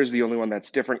 Twitter is the only one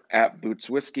that's different, at Boots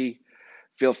Whiskey.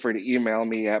 Feel free to email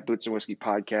me at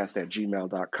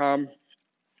bootsandwhiskeypodcast@gmail.com.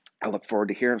 I look forward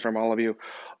to hearing from all of you.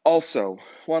 Also,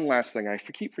 one last thing I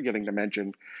keep forgetting to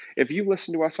mention. If you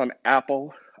listen to us on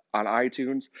Apple, on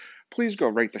iTunes, please go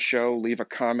rate the show, leave a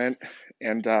comment.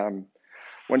 And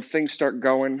when things start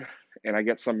going and I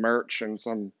get some merch and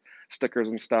some stickers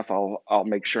and stuff, I'll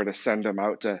make sure to send them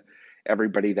out to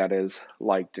everybody that is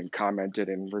liked and commented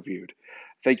and reviewed.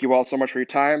 Thank you all so much for your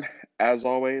time. As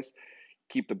always,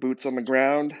 keep the boots on the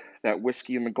ground, that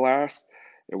whiskey in the glass,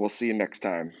 and we'll see you next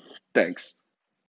time. Thanks.